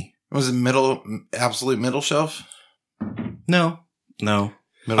 Tennessee. Was it absolute middle shelf? No. Middle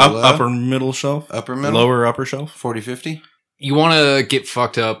low? Upper middle shelf? Upper middle? Lower upper shelf? 40-50? You want to get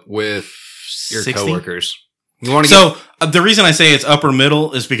fucked up with your 60? coworkers. You want to So, the reason I say it's upper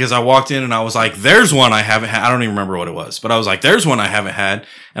middle is because I walked in and I was like, there's one I haven't had. I don't even remember what it was, but I was like, there's one I haven't had.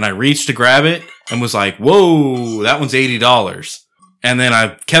 And I reached to grab it and was like, whoa, that one's $80. And then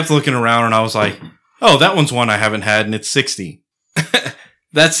I kept looking around and I was like, oh, that one's one I haven't had and it's 60.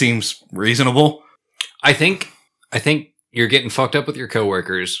 That seems reasonable. I think you're getting fucked up with your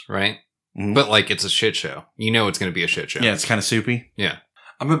coworkers, right? Mhm. But like it's a shit show. You know it's going to be a shit show. Yeah, it's kind of soupy. Yeah.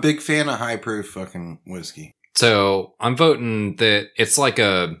 I'm a big fan of high proof fucking whiskey. So I'm voting that it's like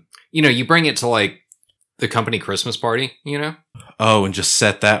you bring it to like the company Christmas party, you know? Oh, and just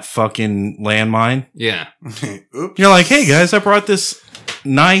set that fucking landmine. Yeah. Oops. You're like, hey guys, I brought this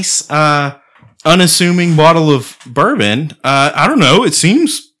nice, unassuming bottle of bourbon. I don't know. It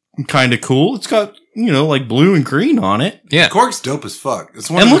seems kind of cool. It's got, like blue and green on it. Yeah. Cork's dope as fuck. It's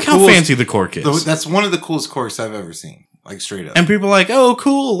one And of look the how coolest- fancy the cork is. That's one of the coolest corks I've ever seen. Like straight up. And people are like, oh,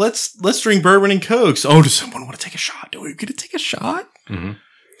 cool. Let's drink bourbon and Cokes. Oh, does someone want to take a shot? Do we get to take a shot? Mm-hmm.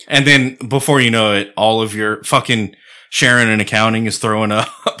 And then before you know it, all of your fucking Sharon and accounting is throwing up.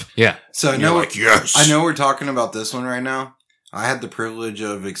 Yeah. So I And know you're like, yes. I know we're talking about this one right now. I had the privilege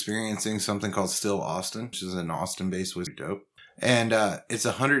of experiencing something called Still Austin, which is an Austin-based whiskey dope. And it's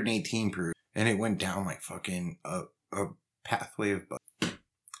 118 proof. And it went down like fucking a pathway of butter.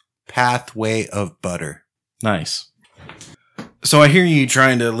 Pathway of butter. Nice. So I hear you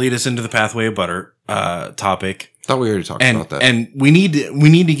trying to lead us into the pathway of butter topic. Thought we already talked about that. And we need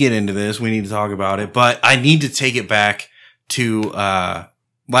to get into this. We need to talk about it. But I need to take it back to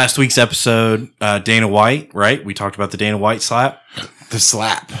last week's episode, Dana White, right? We talked about the Dana White slap. The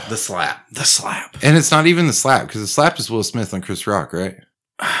slap. The slap. And it's not even the slap, because the slap is Will Smith on Chris Rock, right?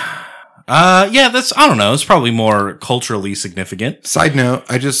 Yeah, I don't know. It's probably more culturally significant. Side note,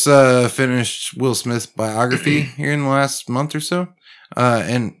 I just finished Will Smith's biography here in the last month or so.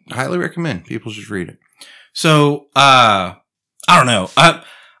 And highly recommend people should read it. So, I don't know. I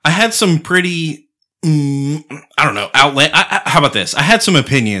had some pretty, outlet. How about this? I had some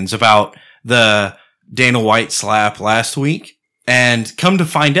opinions about the Dana White slap last week, and come to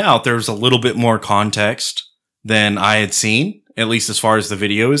find out, there's a little bit more context than I had seen, at least as far as the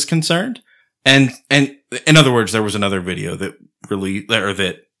video is concerned. And in other words, there was another video that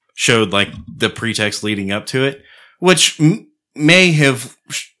that showed like the pretext leading up to it, which may have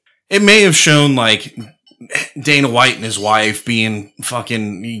shown like Dana White and his wife being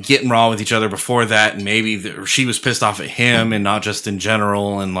fucking getting raw with each other before that, and maybe she was pissed off at him and not just in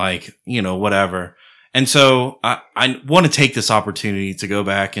general, and like, whatever. And so I want to take this opportunity to go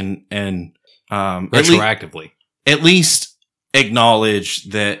back and Retroactively. at least acknowledge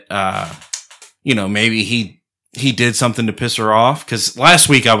that, maybe he did something to piss her off. Cause last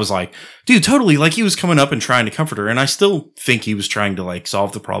week I was like, dude, totally. Like he was coming up and trying to comfort her. And I still think he was trying to like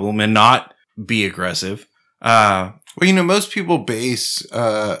solve the problem and not be aggressive. Well, most people base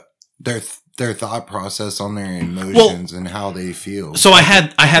their thought process on their emotions and how they feel. So I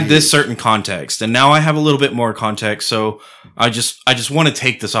had this certain context, and now I have a little bit more context. So I just want to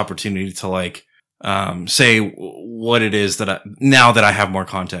take this opportunity to like say what it is now that I have more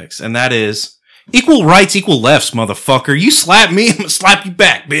context, and that is equal rights, equal lefts, motherfucker. You slap me, I'm gonna slap you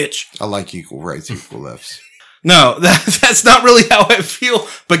back, bitch. I like equal rights, equal lefts. No, that's not really how I feel.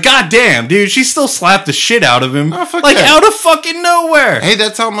 But goddamn, dude, she still slapped the shit out of him, Oh, fuck like yeah. out of fucking nowhere. Hey,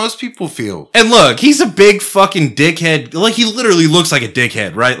 that's how most people feel. And look, he's a big fucking dickhead. Like, he literally looks like a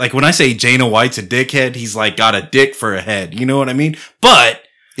dickhead, right? Like, when I say Dana White's a dickhead, he's like got a dick for a head. You know what I mean? But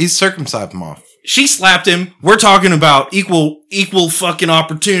He's circumcised him off. She slapped him. We're talking about equal fucking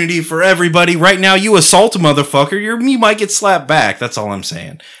opportunity for everybody. Right now, you assault a motherfucker, you might get slapped back. That's all I'm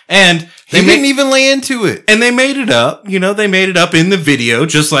saying. And They didn't even lay into it. and they made it up. You know, they made it up in the video,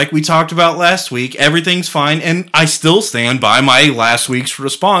 just like we talked about last week. Everything's fine. And I still stand by my last week's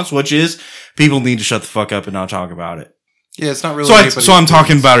response, which is people need to shut the fuck up and not talk about it. Yeah, it's not really. So I'm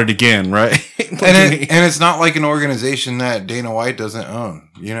talking about it again, right? And it's not like an organization that Dana White doesn't own.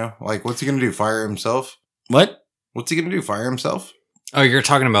 You know, like what's he gonna do? Fire himself? What? What's he gonna do? Fire himself? Oh, you're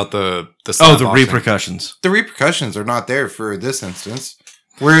talking about the Oh, the slap boxing. repercussions. The repercussions are not there for this instance,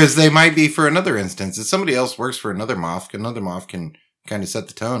 whereas they might be for another instance. If somebody else works for another moth can kind of set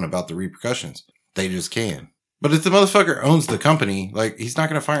the tone about the repercussions. They just can. But if the motherfucker owns the company, like he's not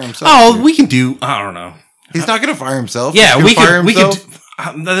gonna fire himself. Oh, dude. we can do. I don't know. He's not gonna fire himself. Yeah, He's we gonna fire could. himself.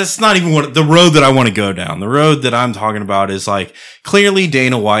 That's not even what the road that I want to go down. The road that I'm talking about is like clearly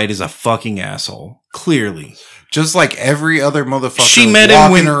Dana White is a fucking asshole. Clearly, Just like every other motherfucker. she met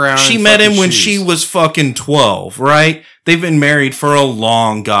him when around she in met him fucking when shoes. she was fucking 12. Right? They've been married for a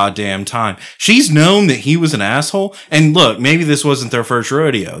long goddamn time. She's known that he was an asshole. And look, maybe this wasn't their first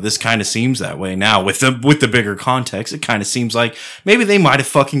rodeo. This kind of seems that way now with the bigger context. It kind of seems like maybe they might have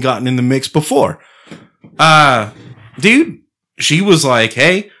fucking gotten in the mix before. Dude, she was like,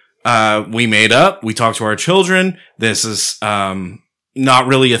 hey, we made up. We talked to our children. This is, not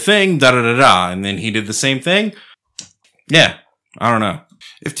really a thing. Da da da da. And then he did the same thing. Yeah. I don't know.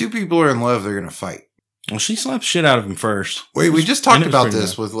 If two people are in love, they're gonna fight. Well, she slapped shit out of him first. Wait, we just And talked it was about pretty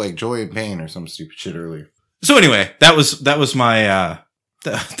this bad. with like Joy and Pain or some stupid shit earlier. So anyway, that was my,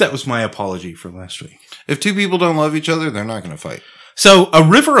 that was my apology for last week. If two people don't love each other, they're not gonna fight. So a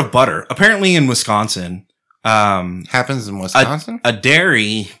river of butter, apparently in Wisconsin, Happens in Wisconsin. a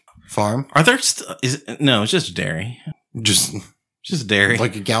dairy. Farm. Are there? No, it's just a dairy. Just Just a dairy.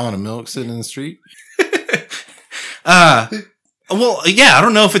 like a gallon of milk sitting in the street. Well, yeah, I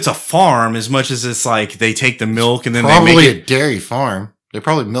don't know if it's a farm as much as it's like they take the milk and then Probably they make it. a dairy farm. They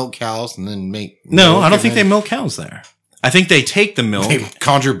probably milk cows and then make. No, milk I don't and think they then milk cows there. I think they take the milk. They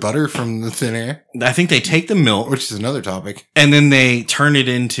conjure butter from the thin air, I think they take the milk which is another topic. and then they turn it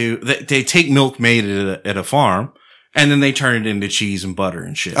into. They take milk made at a farm and then they turn it into cheese and butter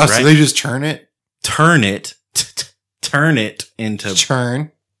and shit. Oh, right? so they just churn it, turn it into.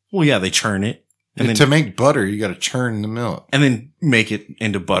 churn. Well, yeah, they churn it and then to make butter, you got to churn the milk. and then make it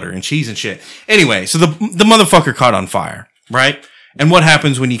into butter and cheese and shit. Anyway, so the motherfucker caught on fire, right? And what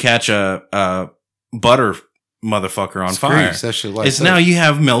happens when you catch a butter motherfucker on fire? Grease, that shit lights It's now up. you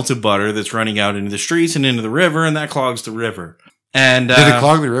have melted butter that's running out into the streets and into the river, and that clogs the river. And Did it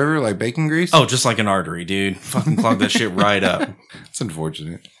clog the river like bacon grease? oh, just like an artery, dude. Fucking clog that shit right up. it's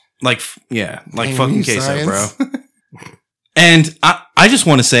unfortunate. Like Damn fucking you, queso, bro. science. And I just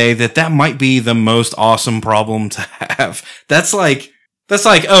want to say that might be the most awesome problem to have. That's like,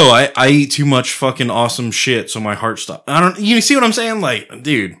 oh, I eat too much fucking awesome shit, so my heart stops. You see what I'm saying? Like,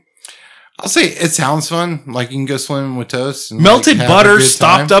 dude, I'll say it sounds fun. Like you can go swimming with toast. And melted like, have a butter good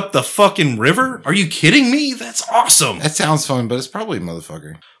stopped time. up the fucking river? Are you kidding me? That's awesome. That sounds fun, but it's probably a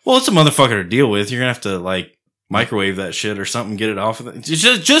motherfucker. Well, it's a motherfucker to deal with. You're gonna have to like microwave that shit or something, get it off of it.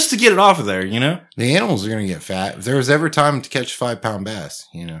 Just to get it off of there, you know? The animals are going to get fat. If there was ever time to catch 5-pound bass,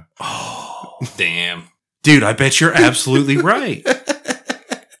 you know. Oh, damn. Dude, I bet you're absolutely right.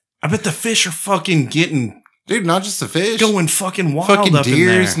 I bet the fish are fucking getting Dude, not just the fish. going fucking wild fucking up in there.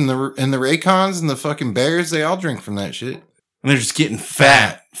 deers and the raycons and the fucking bears, they all drink from that shit. And they're just getting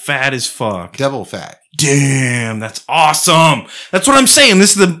fat as fuck. Devil fat. Damn, that's awesome. That's what I'm saying.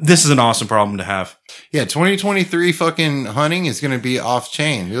 This is an awesome problem to have. Yeah, 2023 fucking hunting is going to be off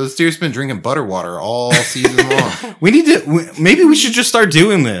chain. Those deer's been drinking butter water all season long. Maybe we should just start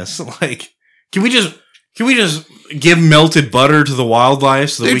doing this. Like, can we just give melted butter to the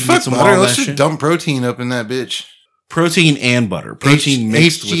wildlife so that Dude, we can get fuck some butter. wildlife Let's just shit? dump protein up in that bitch. Protein and butter. Protein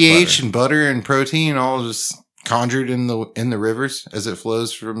mixed with HGH butter. and butter and protein all just conjured in the rivers as it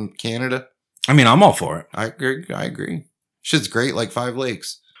flows from Canada. I mean, I'm all for it. I agree. Shit's great like 5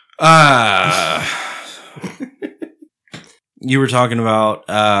 lakes. You were talking about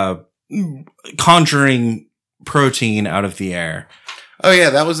conjuring protein out of the air. Oh yeah,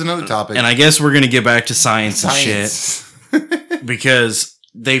 that was another topic. And I guess we're going to get back to science and shit because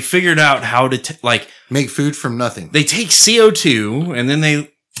they figured out how to make food from nothing. they take CO2 and then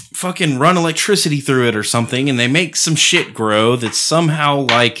they fucking run electricity through it or something and they make some shit grow that's somehow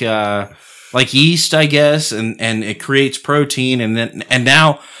like yeast, I guess, and it creates protein and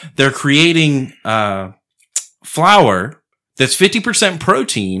now they're creating flour that's 50%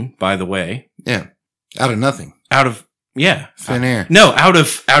 protein, by the way. Yeah. Out of nothing. Out of Yeah. Thin air. No, out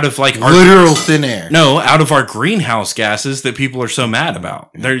of like Literal thin air. No, out of our greenhouse gases that people are so mad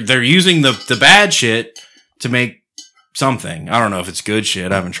about. They're using the bad shit to make something. I don't know if it's good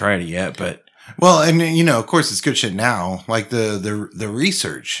shit. I haven't tried it yet, but Well, and you know, of course, it's good shit now. Like the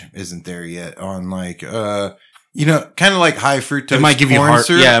research isn't there yet on like you know, kind of like high fructose. it might give you corn heart.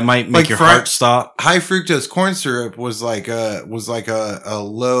 syrup. Yeah, it might make Like your fr- heart stop. High fructose corn syrup was like a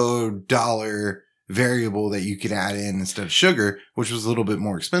low dollar variable that you could add in instead of sugar, which was a little bit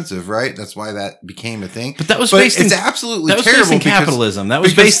more expensive, right? That's why that became a thing. But that was based in it's absolutely that was terrible based in because- capitalism. That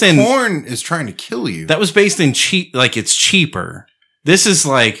was because based in corn is trying to kill you. that was based in cheap. Like it's cheaper. This is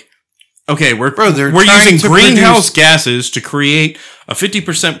like okay, we're they're we're trying using to greenhouse gases to create a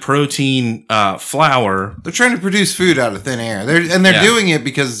 50% protein flour. They're trying to produce food out of thin air. They're Yeah. doing it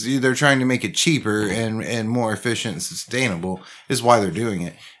because they're trying to make it cheaper and more efficient and sustainable is why they're doing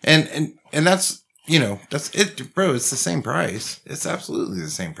it. And that's, you know, that's it, bro. It's the same price. It's absolutely the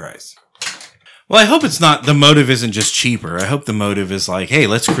same price. Well, I hope it's not the motive isn't just cheaper. I hope the motive is like, hey,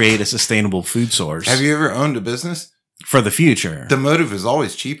 let's create a sustainable food source Have you ever owned a business? for the future. The motive is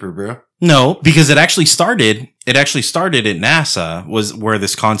always cheaper, bro. No, because it actually started at NASA was where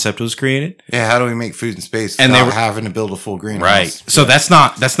this concept was created. Yeah, how do we make food in space And without they were- having to build a full greenhouse? Right. So that's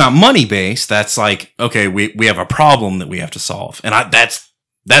not money based. That's like, okay, we have a problem that we have to solve. And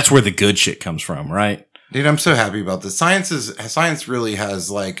that's where the good shit comes from, right? Dude, I'm so happy about this. Science really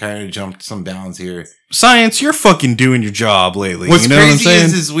has like kind of jumped some bounds here. Science, you're fucking doing your job lately. What's you know what I'm crazy saying?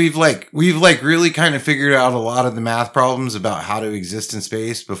 is we've really kind of figured out a lot of the math problems about how to exist in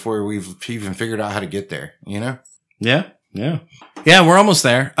space before we've even figured out how to get there. You know, Yeah. We're almost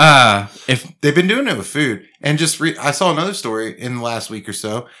there. If they've been doing it with food, and I saw another story in the last week or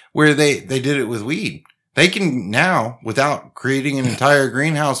so where they did it with weed. They can now, without creating an entire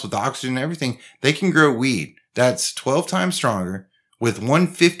greenhouse with oxygen and everything, they can grow weed that's 12 times stronger with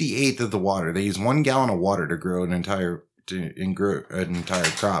 1/58th of the water. They use 1 gallon of water to grow an entire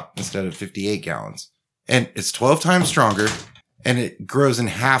crop instead of 58 gallons. And it's 12 times stronger and it grows in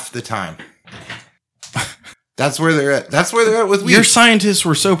half the time. That's where they're at. That's where they're at with weed. your scientists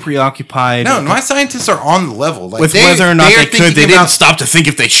were so preoccupied No, my scientists are on the level. Like with whether or not are they could, thinking they didn't about- stop to think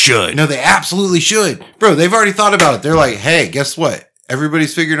if they should. No, they absolutely should. Bro, they've already thought about it. They're like, hey, guess what?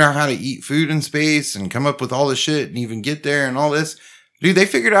 Everybody's figured out how to eat food in space and come up with all this shit and even get there and all this. Dude, they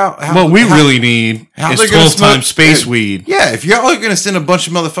figured out how. What we really need how is they're gonna 12 times smoke- space Dude. weed. Yeah, if y'all are going to send a bunch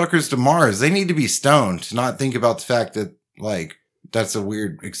of motherfuckers to Mars, they need to be stoned to not think about the fact that, like, that's a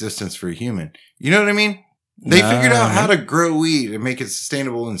weird existence for a human. You know what I mean? They figured out how to grow weed and make it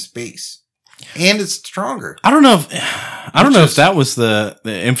sustainable in space. And it's stronger. I don't know if that was the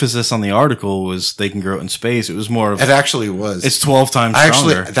emphasis on the article was they can grow it in space. It was more of It actually was. it's 12 times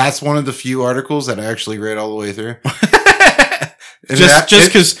stronger. That's one of the few articles that I actually read all the way through. just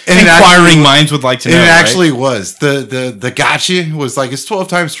because it inquiring actually- minds would like to know. It right? actually was. The gotcha was like, it's 12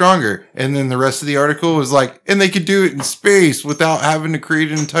 times stronger. And then the rest of the article was like, and they could do it in space without having to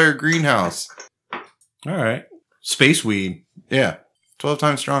create an entire greenhouse. All right. Space weed. Yeah. 12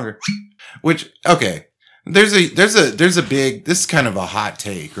 times stronger. Which, okay. There's a big, this is kind of a hot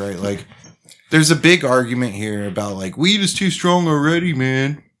take, right? Like, there's a big argument here about like, weed is too strong already,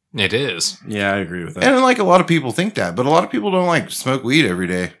 man. It is. Yeah, I agree with that. And like a lot of people think that, but a lot of people don't like smoke weed every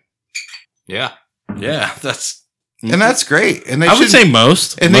day. Yeah. Yeah, that's And that's great. And they I would should- say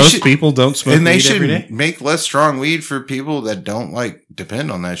most and they most should- people don't smoke and they weed should every day. make less strong weed for people that don't like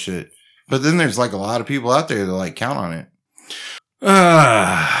depend on that shit. But then there's like a lot of people out there that like count on it.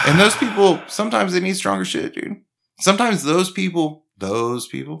 And those people, sometimes they need stronger shit, dude. Sometimes those people, they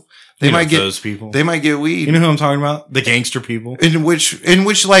You know might get those people. they might get weed. You know who I'm talking about? The gangster people. in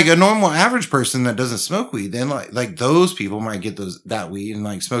which like a normal average person that doesn't smoke weed, then like those people might get that weed and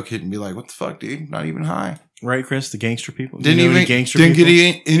like smoke it and be like, what the fuck, dude? Not even high. Right, Chris? The gangster people. Didn't You know any even people?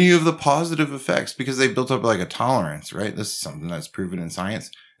 get any of the positive effects because they built up like a tolerance, right? This is something that's proven in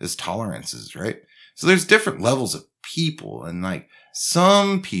science is tolerances, right? So there's different levels of people, and like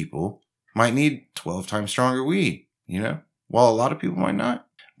some people might need 12 times stronger weed, you know, while a lot of people might not.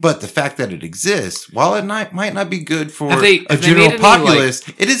 But the fact that it exists, while it might not be good for Have they a made general any, populace,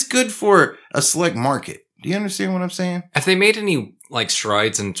 it is good for a select market. Do you understand what I'm saying? Have they made any like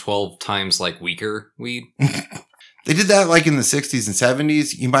strides in 12 times like weaker weed? They did that like in the 60s and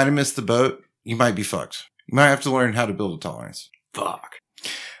 70s. You might have missed the boat. You might be fucked. You might have to learn how to build a tolerance. Fuck.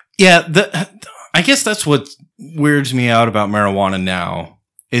 Yeah, I guess that's what weirds me out about marijuana now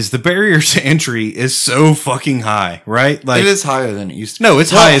is the barrier to entry is so fucking high, right? Like it is higher than it used to be. no,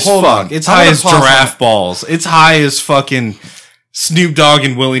 it's Well, high as hold fuck. on. It's I'm high gonna as pause giraffe balls. It's high as fucking Snoop Dogg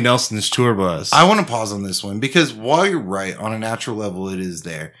and Willie Nelson's tour bus. I want to pause on this one because while you're right on a natural level, it is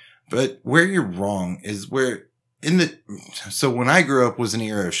there. But where you're wrong is where so when I grew up was an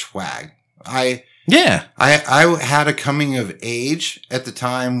era of swag. I had a coming of age at the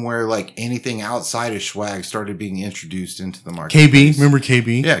time where like anything outside of swag started being introduced into the market. KB, remember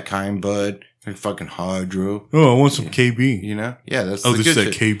KB? Yeah, Kind Bud, like fucking Hydro. Oh, I want some KB. You know? Yeah, that's Oh, the this good is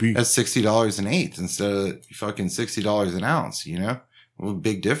that shit. KB. That's $60 an eighth instead of fucking $60 an ounce, you know? Well,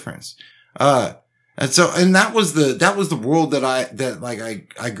 big difference. And that was the world that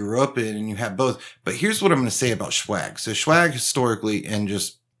I grew up in, and you have both. But here's what I'm going to say about swag. So swag historically and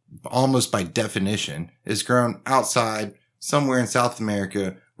just almost by definition is grown outside somewhere in South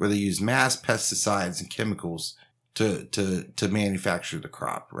America where they use mass pesticides and chemicals to manufacture the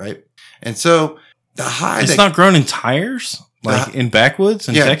crop, right? And so the high it's not grown in tires, like in backwoods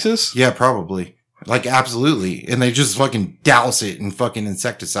in Texas. Yeah, probably. Like absolutely, and they just fucking douse it in fucking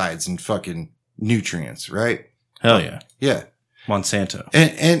insecticides and fucking nutrients, right? Hell yeah, yeah. Monsanto,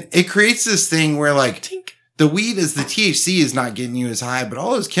 and it creates this thing where like the weed is the THC is not getting you as high, but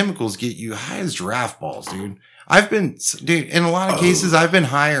all those chemicals get you high as giraffe balls, dude. In a lot of cases, I've been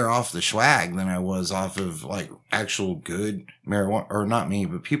higher off the swag than I was off of like actual good marijuana, or not me,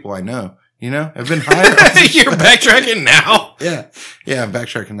 but people I know. You know, I've been higher. You're backtracking now. Yeah, I'm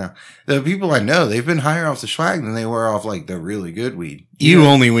backtracking now. The people I know, they've been higher off the swag than they were off like the really good weed. You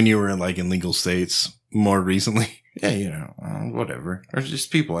only when you were like in legal states more recently. Yeah, you know, whatever. Or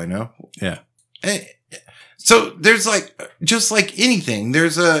just people I know. Yeah. So there's like, just like anything,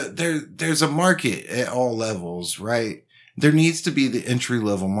 there's a market at all levels, right? There needs to be the entry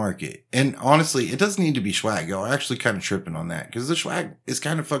level market. And honestly, it doesn't need to be swag. Y'all are actually kind of tripping on that because the swag is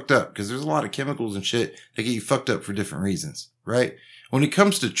kind of fucked up because there's a lot of chemicals and shit that get you fucked up for different reasons, right? When it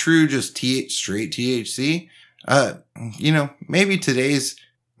comes to true, just straight THC, you know, maybe today's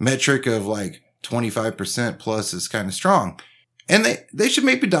metric of like 25% plus is kind of strong. And they should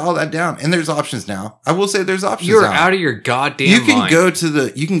maybe dial that down. And there's options now. I will say there's options. You're now. out of your goddamn You can mind. go to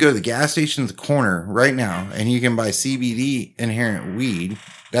the gas station at the corner right now, and you can buy CBD inherent weed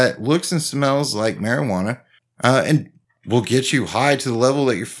that looks and smells like marijuana, and will get you high to the level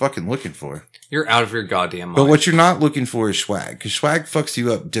that you're fucking looking for. You're out of your goddamn mind. But what you're not looking for is swag, because swag fucks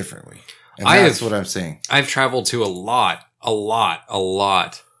you up differently. And that's what I'm saying. I've traveled to a lot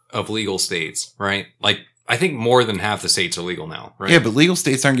of legal states, right? Like, I think more than half the states are legal now, right? Yeah, but legal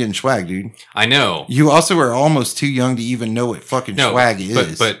states aren't getting swag, dude. I know. You also are almost too young to even know what fucking swag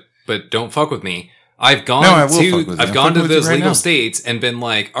is. But don't fuck with me. I've gone to those legal states and been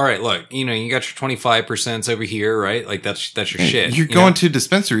like, all right, look, you know, you got your 25% over here, right? Like that's your shit. You're going to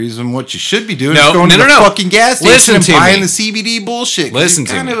dispensaries, and what you should be doing is going to the fucking gas station and buying the CBD bullshit. Listen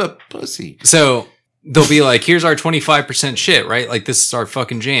to me. You're kind of a pussy. So they'll be like, here's our 25% shit, right? Like, this is our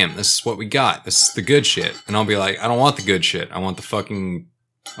fucking jam. This is what we got. This is the good shit. And I'll be like, I don't want the good shit. I want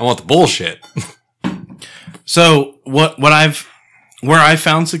the bullshit. So where I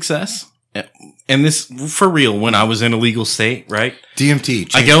found success, and this for real, when I was in a legal state, right? DMT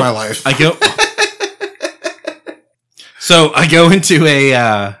changed my life. So I go into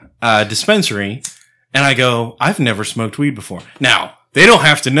a dispensary and I go, I've never smoked weed before. Now, they don't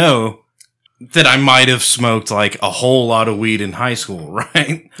have to know that I might have smoked like a whole lot of weed in high school,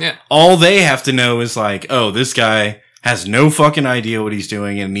 right? Yeah. All they have to know is like, oh, this guy has no fucking idea what he's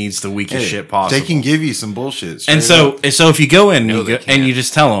doing and needs the weakest shit possible. They can give you some bullshit. And so if you go in and you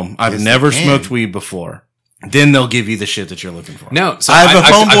just tell them, I've never smoked weed before, then they'll give you the shit that you're looking for. No, so I have a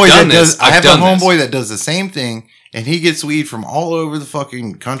homeboy that does the same thing, and he gets weed from all over the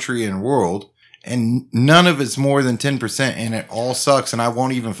fucking country and world. And none of it's more than 10%, and it all sucks, and I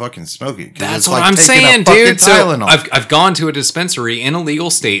won't even fucking smoke it. That's what I'm saying, dude. So I've gone to a dispensary in a legal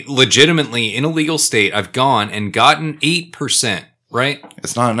state, legitimately in a legal state. I've gone and gotten 8%, right?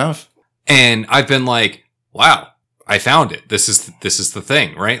 It's not enough. And I've been like, wow, I found it. This is the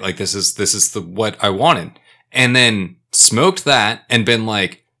thing, right? Like this is the what I wanted. And then smoked that and been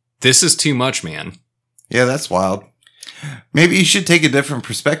like, this is too much, man. Yeah, that's wild. Maybe you should take a different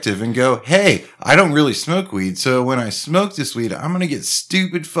perspective and go, hey, I don't really smoke weed. So when I smoke this weed, I'm going to get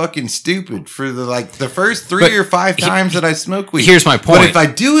stupid for the first 3 or 5 times that I smoke weed. Here's my point. But if I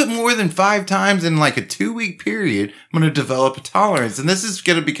do it more than 5 times in like a 2-week period, I'm going to develop a tolerance. And this is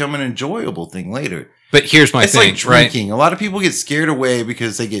going to become an enjoyable thing later. But here's my thing, like drinking. Right? A lot of people get scared away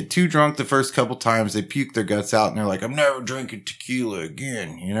because they get too drunk the first couple times. They puke their guts out and they're like, I'm never drinking tequila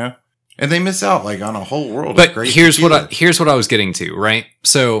again, you know? And they miss out like on a whole world of great here's what I was getting to, right?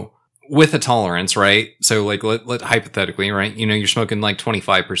 So with a tolerance, right? So like let hypothetically, right? You know, you're smoking like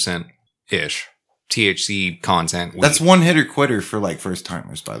 25% ish, THC content. Weed. That's one hitter quitter for like first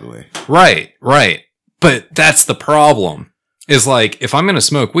timers, by the way. Right. But that's the problem. Is like if I'm gonna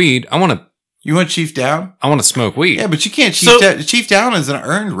smoke weed, I want You want Chief Down? to smoke weed. Yeah, but you can't So- Chief Down is an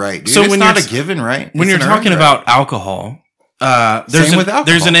earned right, dude. So It's when not you're- a given right. When It's you're an talking earned about alcohol, Same with alcohol.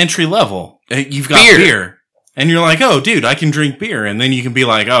 there's an entry level. You've got beer. And you're like, oh, dude, I can drink beer. And then you can be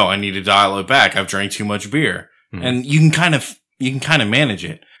like, oh, I need to dial it back. I've drank too much beer. Mhm. And you can kind of manage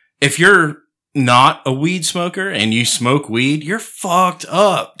it. If you're not a weed smoker and you smoke weed, you're fucked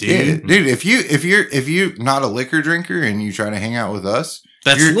up, dude. Yeah, dude, if you're not a liquor drinker and you try to hang out with us,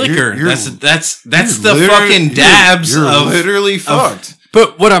 That's you're- liquor. you're- That's you're the literally- fucking dabs You're of literally fucked.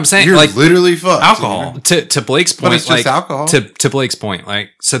 But what I'm saying, You're like literally fucked. alcohol. to Blake's But point, it's just like alcohol. to Blake's point,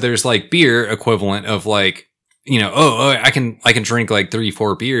 like so there's like beer equivalent of like, you know, I can drink like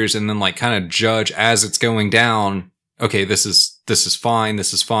 3-4 beers and then like kind of judge as it's going down. Okay, this is fine.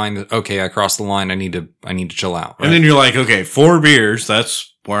 This is fine. Okay, I crossed the line. I need to chill out. Right? And then you're like, okay, 4 beers.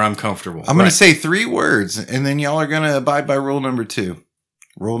 That's where I'm comfortable. I'm going to say 3 words, and then y'all are going to abide by rule number 2.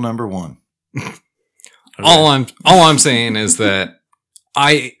 Rule number 1. all I'm saying is that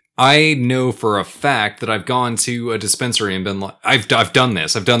I know for a fact that I've gone to a dispensary and been like, I've done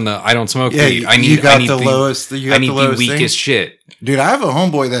this. I've done the I don't smoke weed. I need the lowest. You got I need the the lowest weakest thing. shit. Dude, I have a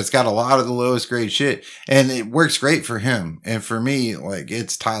homeboy that's got a lot of the lowest grade shit, and it works great for him. And for me, like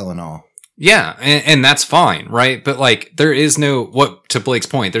it's Tylenol. Yeah, and that's fine, right? But like, there is no to Blake's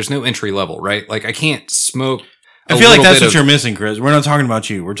point. There's no entry level, right? Like, I can't smoke. I feel like that's what you're missing, Chris. We're not talking about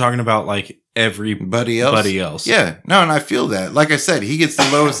you. We're talking about like everybody else. Yeah, no, and I feel that. Like I said, he gets the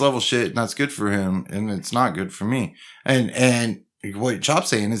lowest level shit, and that's good for him, and it's not good for me. And what Chop's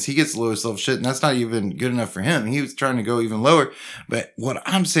saying is he gets the lowest level shit, and that's not even good enough for him. He was trying to go even lower. But what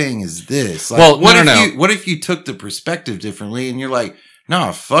I'm saying is this: like, Well, what what if you took the perspective differently, and you're like,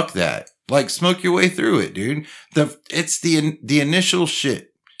 no, fuck that. Like, smoke your way through it, dude. It's the initial shit.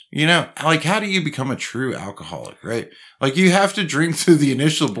 You know, like, how do you become a true alcoholic, right? Like, you have to drink through the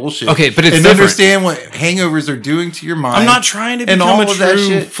initial bullshit. Okay, but it's and different. Understand what hangovers are doing to your mind. I'm not trying to And become all a of that true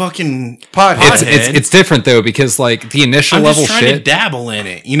shit. fucking Pothead. It's different though because like the initial I'm level just trying to shit. dabble in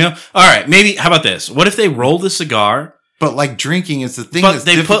it, you know? All right, maybe, how about this? What if they rolled a cigar, But like drinking is the thing but that's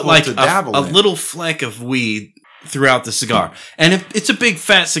they difficult put like to a dabble in. little fleck of weed throughout the cigar? And it's a big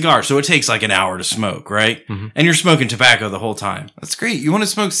fat cigar, so it takes like an hour to smoke, right? Mhm. And you're smoking tobacco the whole time. That's great. You want to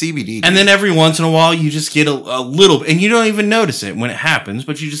smoke CBD. Dude. And then every once in a while, you just get a little, and you don't even notice it when it happens,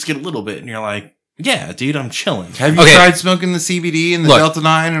 but you just get a little bit, and you're like, yeah, dude, I'm chilling. have you Okay. tried smoking the CBD and the Look. Delta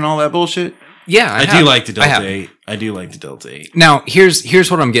 9 and all that bullshit? Yeah, I do have. like the I have. Delta 8. I do like the Delta 8. Now, here's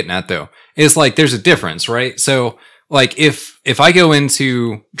what I'm getting at though. Is like there's a difference, right? So like if I go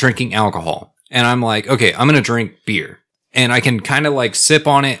into drinking alcohol and I'm like, okay, I'm going to drink beer and I can kind of like sip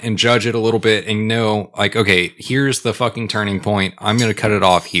on it and judge it a little bit and know like, okay, here's the fucking turning point. I'm going to cut it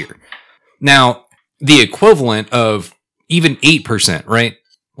off here. Now, the equivalent of even 8%, right?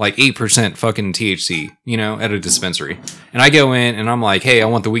 Like 8% fucking THC, you know, at a dispensary. And I go in and I'm like, hey, I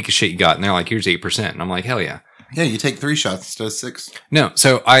want the weakest shit you got. And they're like, here's 8%. And I'm like, hell yeah. Yeah, you take 3 shots instead of 6. No,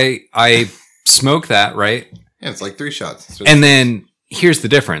 so I smoke that, right? Yeah, it's like 3 shots. instead of And 6. then here's the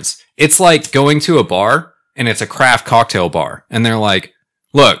difference. It's like going to a bar and it's a craft cocktail bar. And they're like,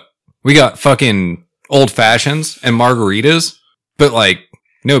 look, we got fucking old fashions and margaritas, but like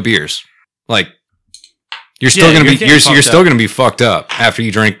no beers. Like you're still Yeah, gonna you're be getting you're fucked still up. gonna be fucked up after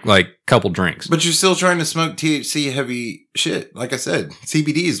you drink like a couple drinks. But you're still trying to smoke THC heavy shit. Like I said,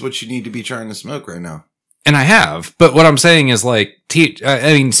 CBD is what you need to be trying to smoke right now. And I have, but what I'm saying is like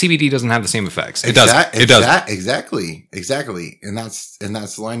I mean CBD doesn't have the same effects. It doesn't. It doesn't. Exactly. And that's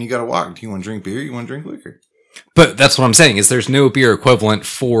the line you got to walk. Do you want to drink beer? You want to drink liquor? But that's what I'm saying is there's no beer equivalent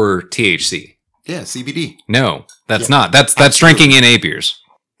for THC. Yeah, CBD. No, that's Yeah, not. That's absolutely. drinking NA beers.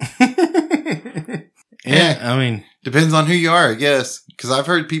 Yeah, I mean, Depends on who you are, I guess. Because I've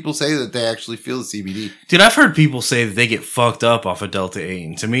heard people say that they actually feel the CBD. dude, I've heard people say that they get fucked up off of Delta 8.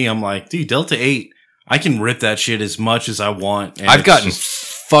 And to me, I'm like, dude, Delta 8, I can rip that shit as much as I want. And I've it's gotten just-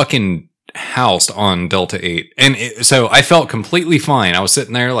 fucking housed on Delta 8. And so I felt completely fine. I was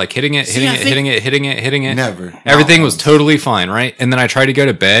sitting there like hitting it. Never. Everything Not was once. totally fine, right? And then I tried to go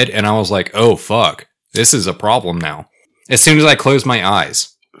to bed and I was like, oh, fuck. This is a problem now. As soon as I closed my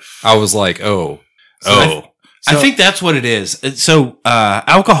eyes, I was like, I think that's what it is. So,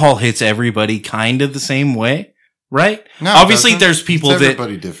 alcohol hits everybody kind of the same way, right? No, Obviously, it doesn't. there's people It's that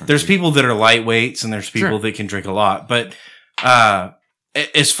everybody different. there's people that are lightweights and there's people Sure. that can drink a lot. But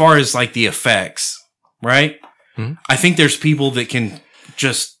as far as like the effects, right? Mhm. I think there's people that can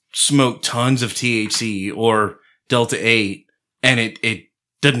just smoke tons of THC or Delta 8 and it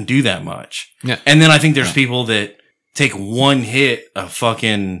doesn't do that much. Yeah. And then I think there's people that take one hit of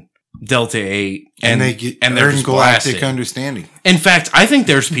fucking Delta 8 and they get and they're earn just galactic blasted. understanding. In fact, I think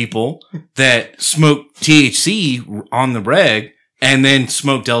there's people that smoke THC on the reg and then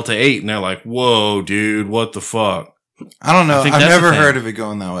smoke Delta 8 and they're like, whoa, dude, what the fuck? I don't know. I think I've that's never the thing. heard of it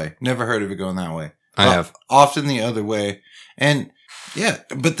going that way. Never heard of it going that way. I have. Often the other way. And yeah,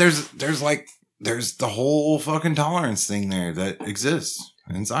 but there's the whole fucking tolerance thing there that exists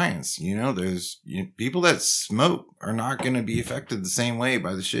in science. You know, people that smoke are not going to be affected the same way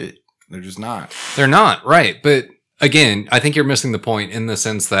by the shit. They're just not. They're not, right. But again, I think you're missing the point in the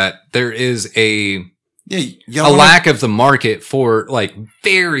sense that there is a lack of the market for like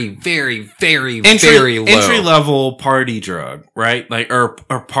very, very, very, very low. Entry level party drug, right? Like, or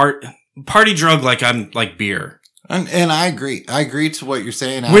party drug like beer. And I agree. I agree to what you're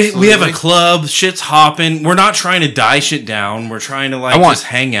saying. We have a club, shit's hopping. We're not trying to die shit down. We're trying to just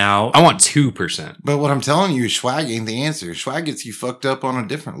hang out. I want 2%. But what I'm telling you, swag ain't the answer. Swag gets you fucked up on a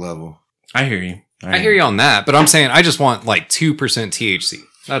different level. I hear you. I hear you on that, but I'm saying I just want like 2% THC.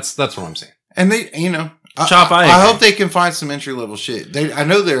 That's what I'm saying. And they, you know, I hope they can find some entry level shit. I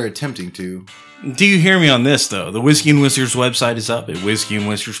know they're attempting to. Do you hear me on this, though? The Whiskey and Whiskers website is up at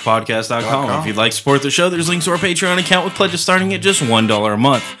whiskeyandwhiskerspodcast.com. If you'd like to support the show, there's links to our Patreon account with pledges starting at just $1 a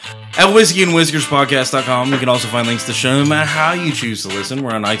month. At whiskeyandwhiskerspodcast.com, you can also find links to the show no matter how you choose to listen.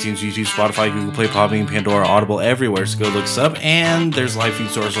 We're on iTunes, YouTube, Spotify, Google Play, Podbean, Pandora, Audible, everywhere, so go look us up. And there's live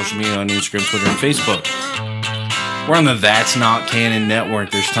feeds to our social media on Instagram, Twitter, and Facebook. We're on the That's Not Canon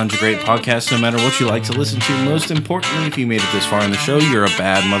Network. There's tons of great podcasts no matter what you like to listen to. Most importantly, if you made it this far in the show, you're a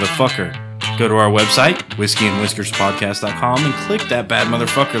bad motherfucker. Go to our website, whiskeyandwhiskerspodcast.com, and click that bad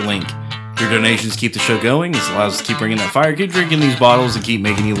motherfucker link. Your donations keep the show going. This allows us to keep bringing that fire, keep drinking these bottles, and keep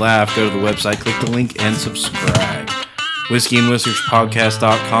making you laugh. Go to the website, click the link, and subscribe.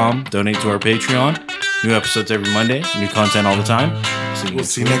 Whiskeyandwhiskerspodcast.com. Donate to our Patreon. New episodes every Monday. New content all the time. We'll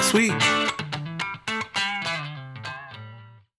see you next week.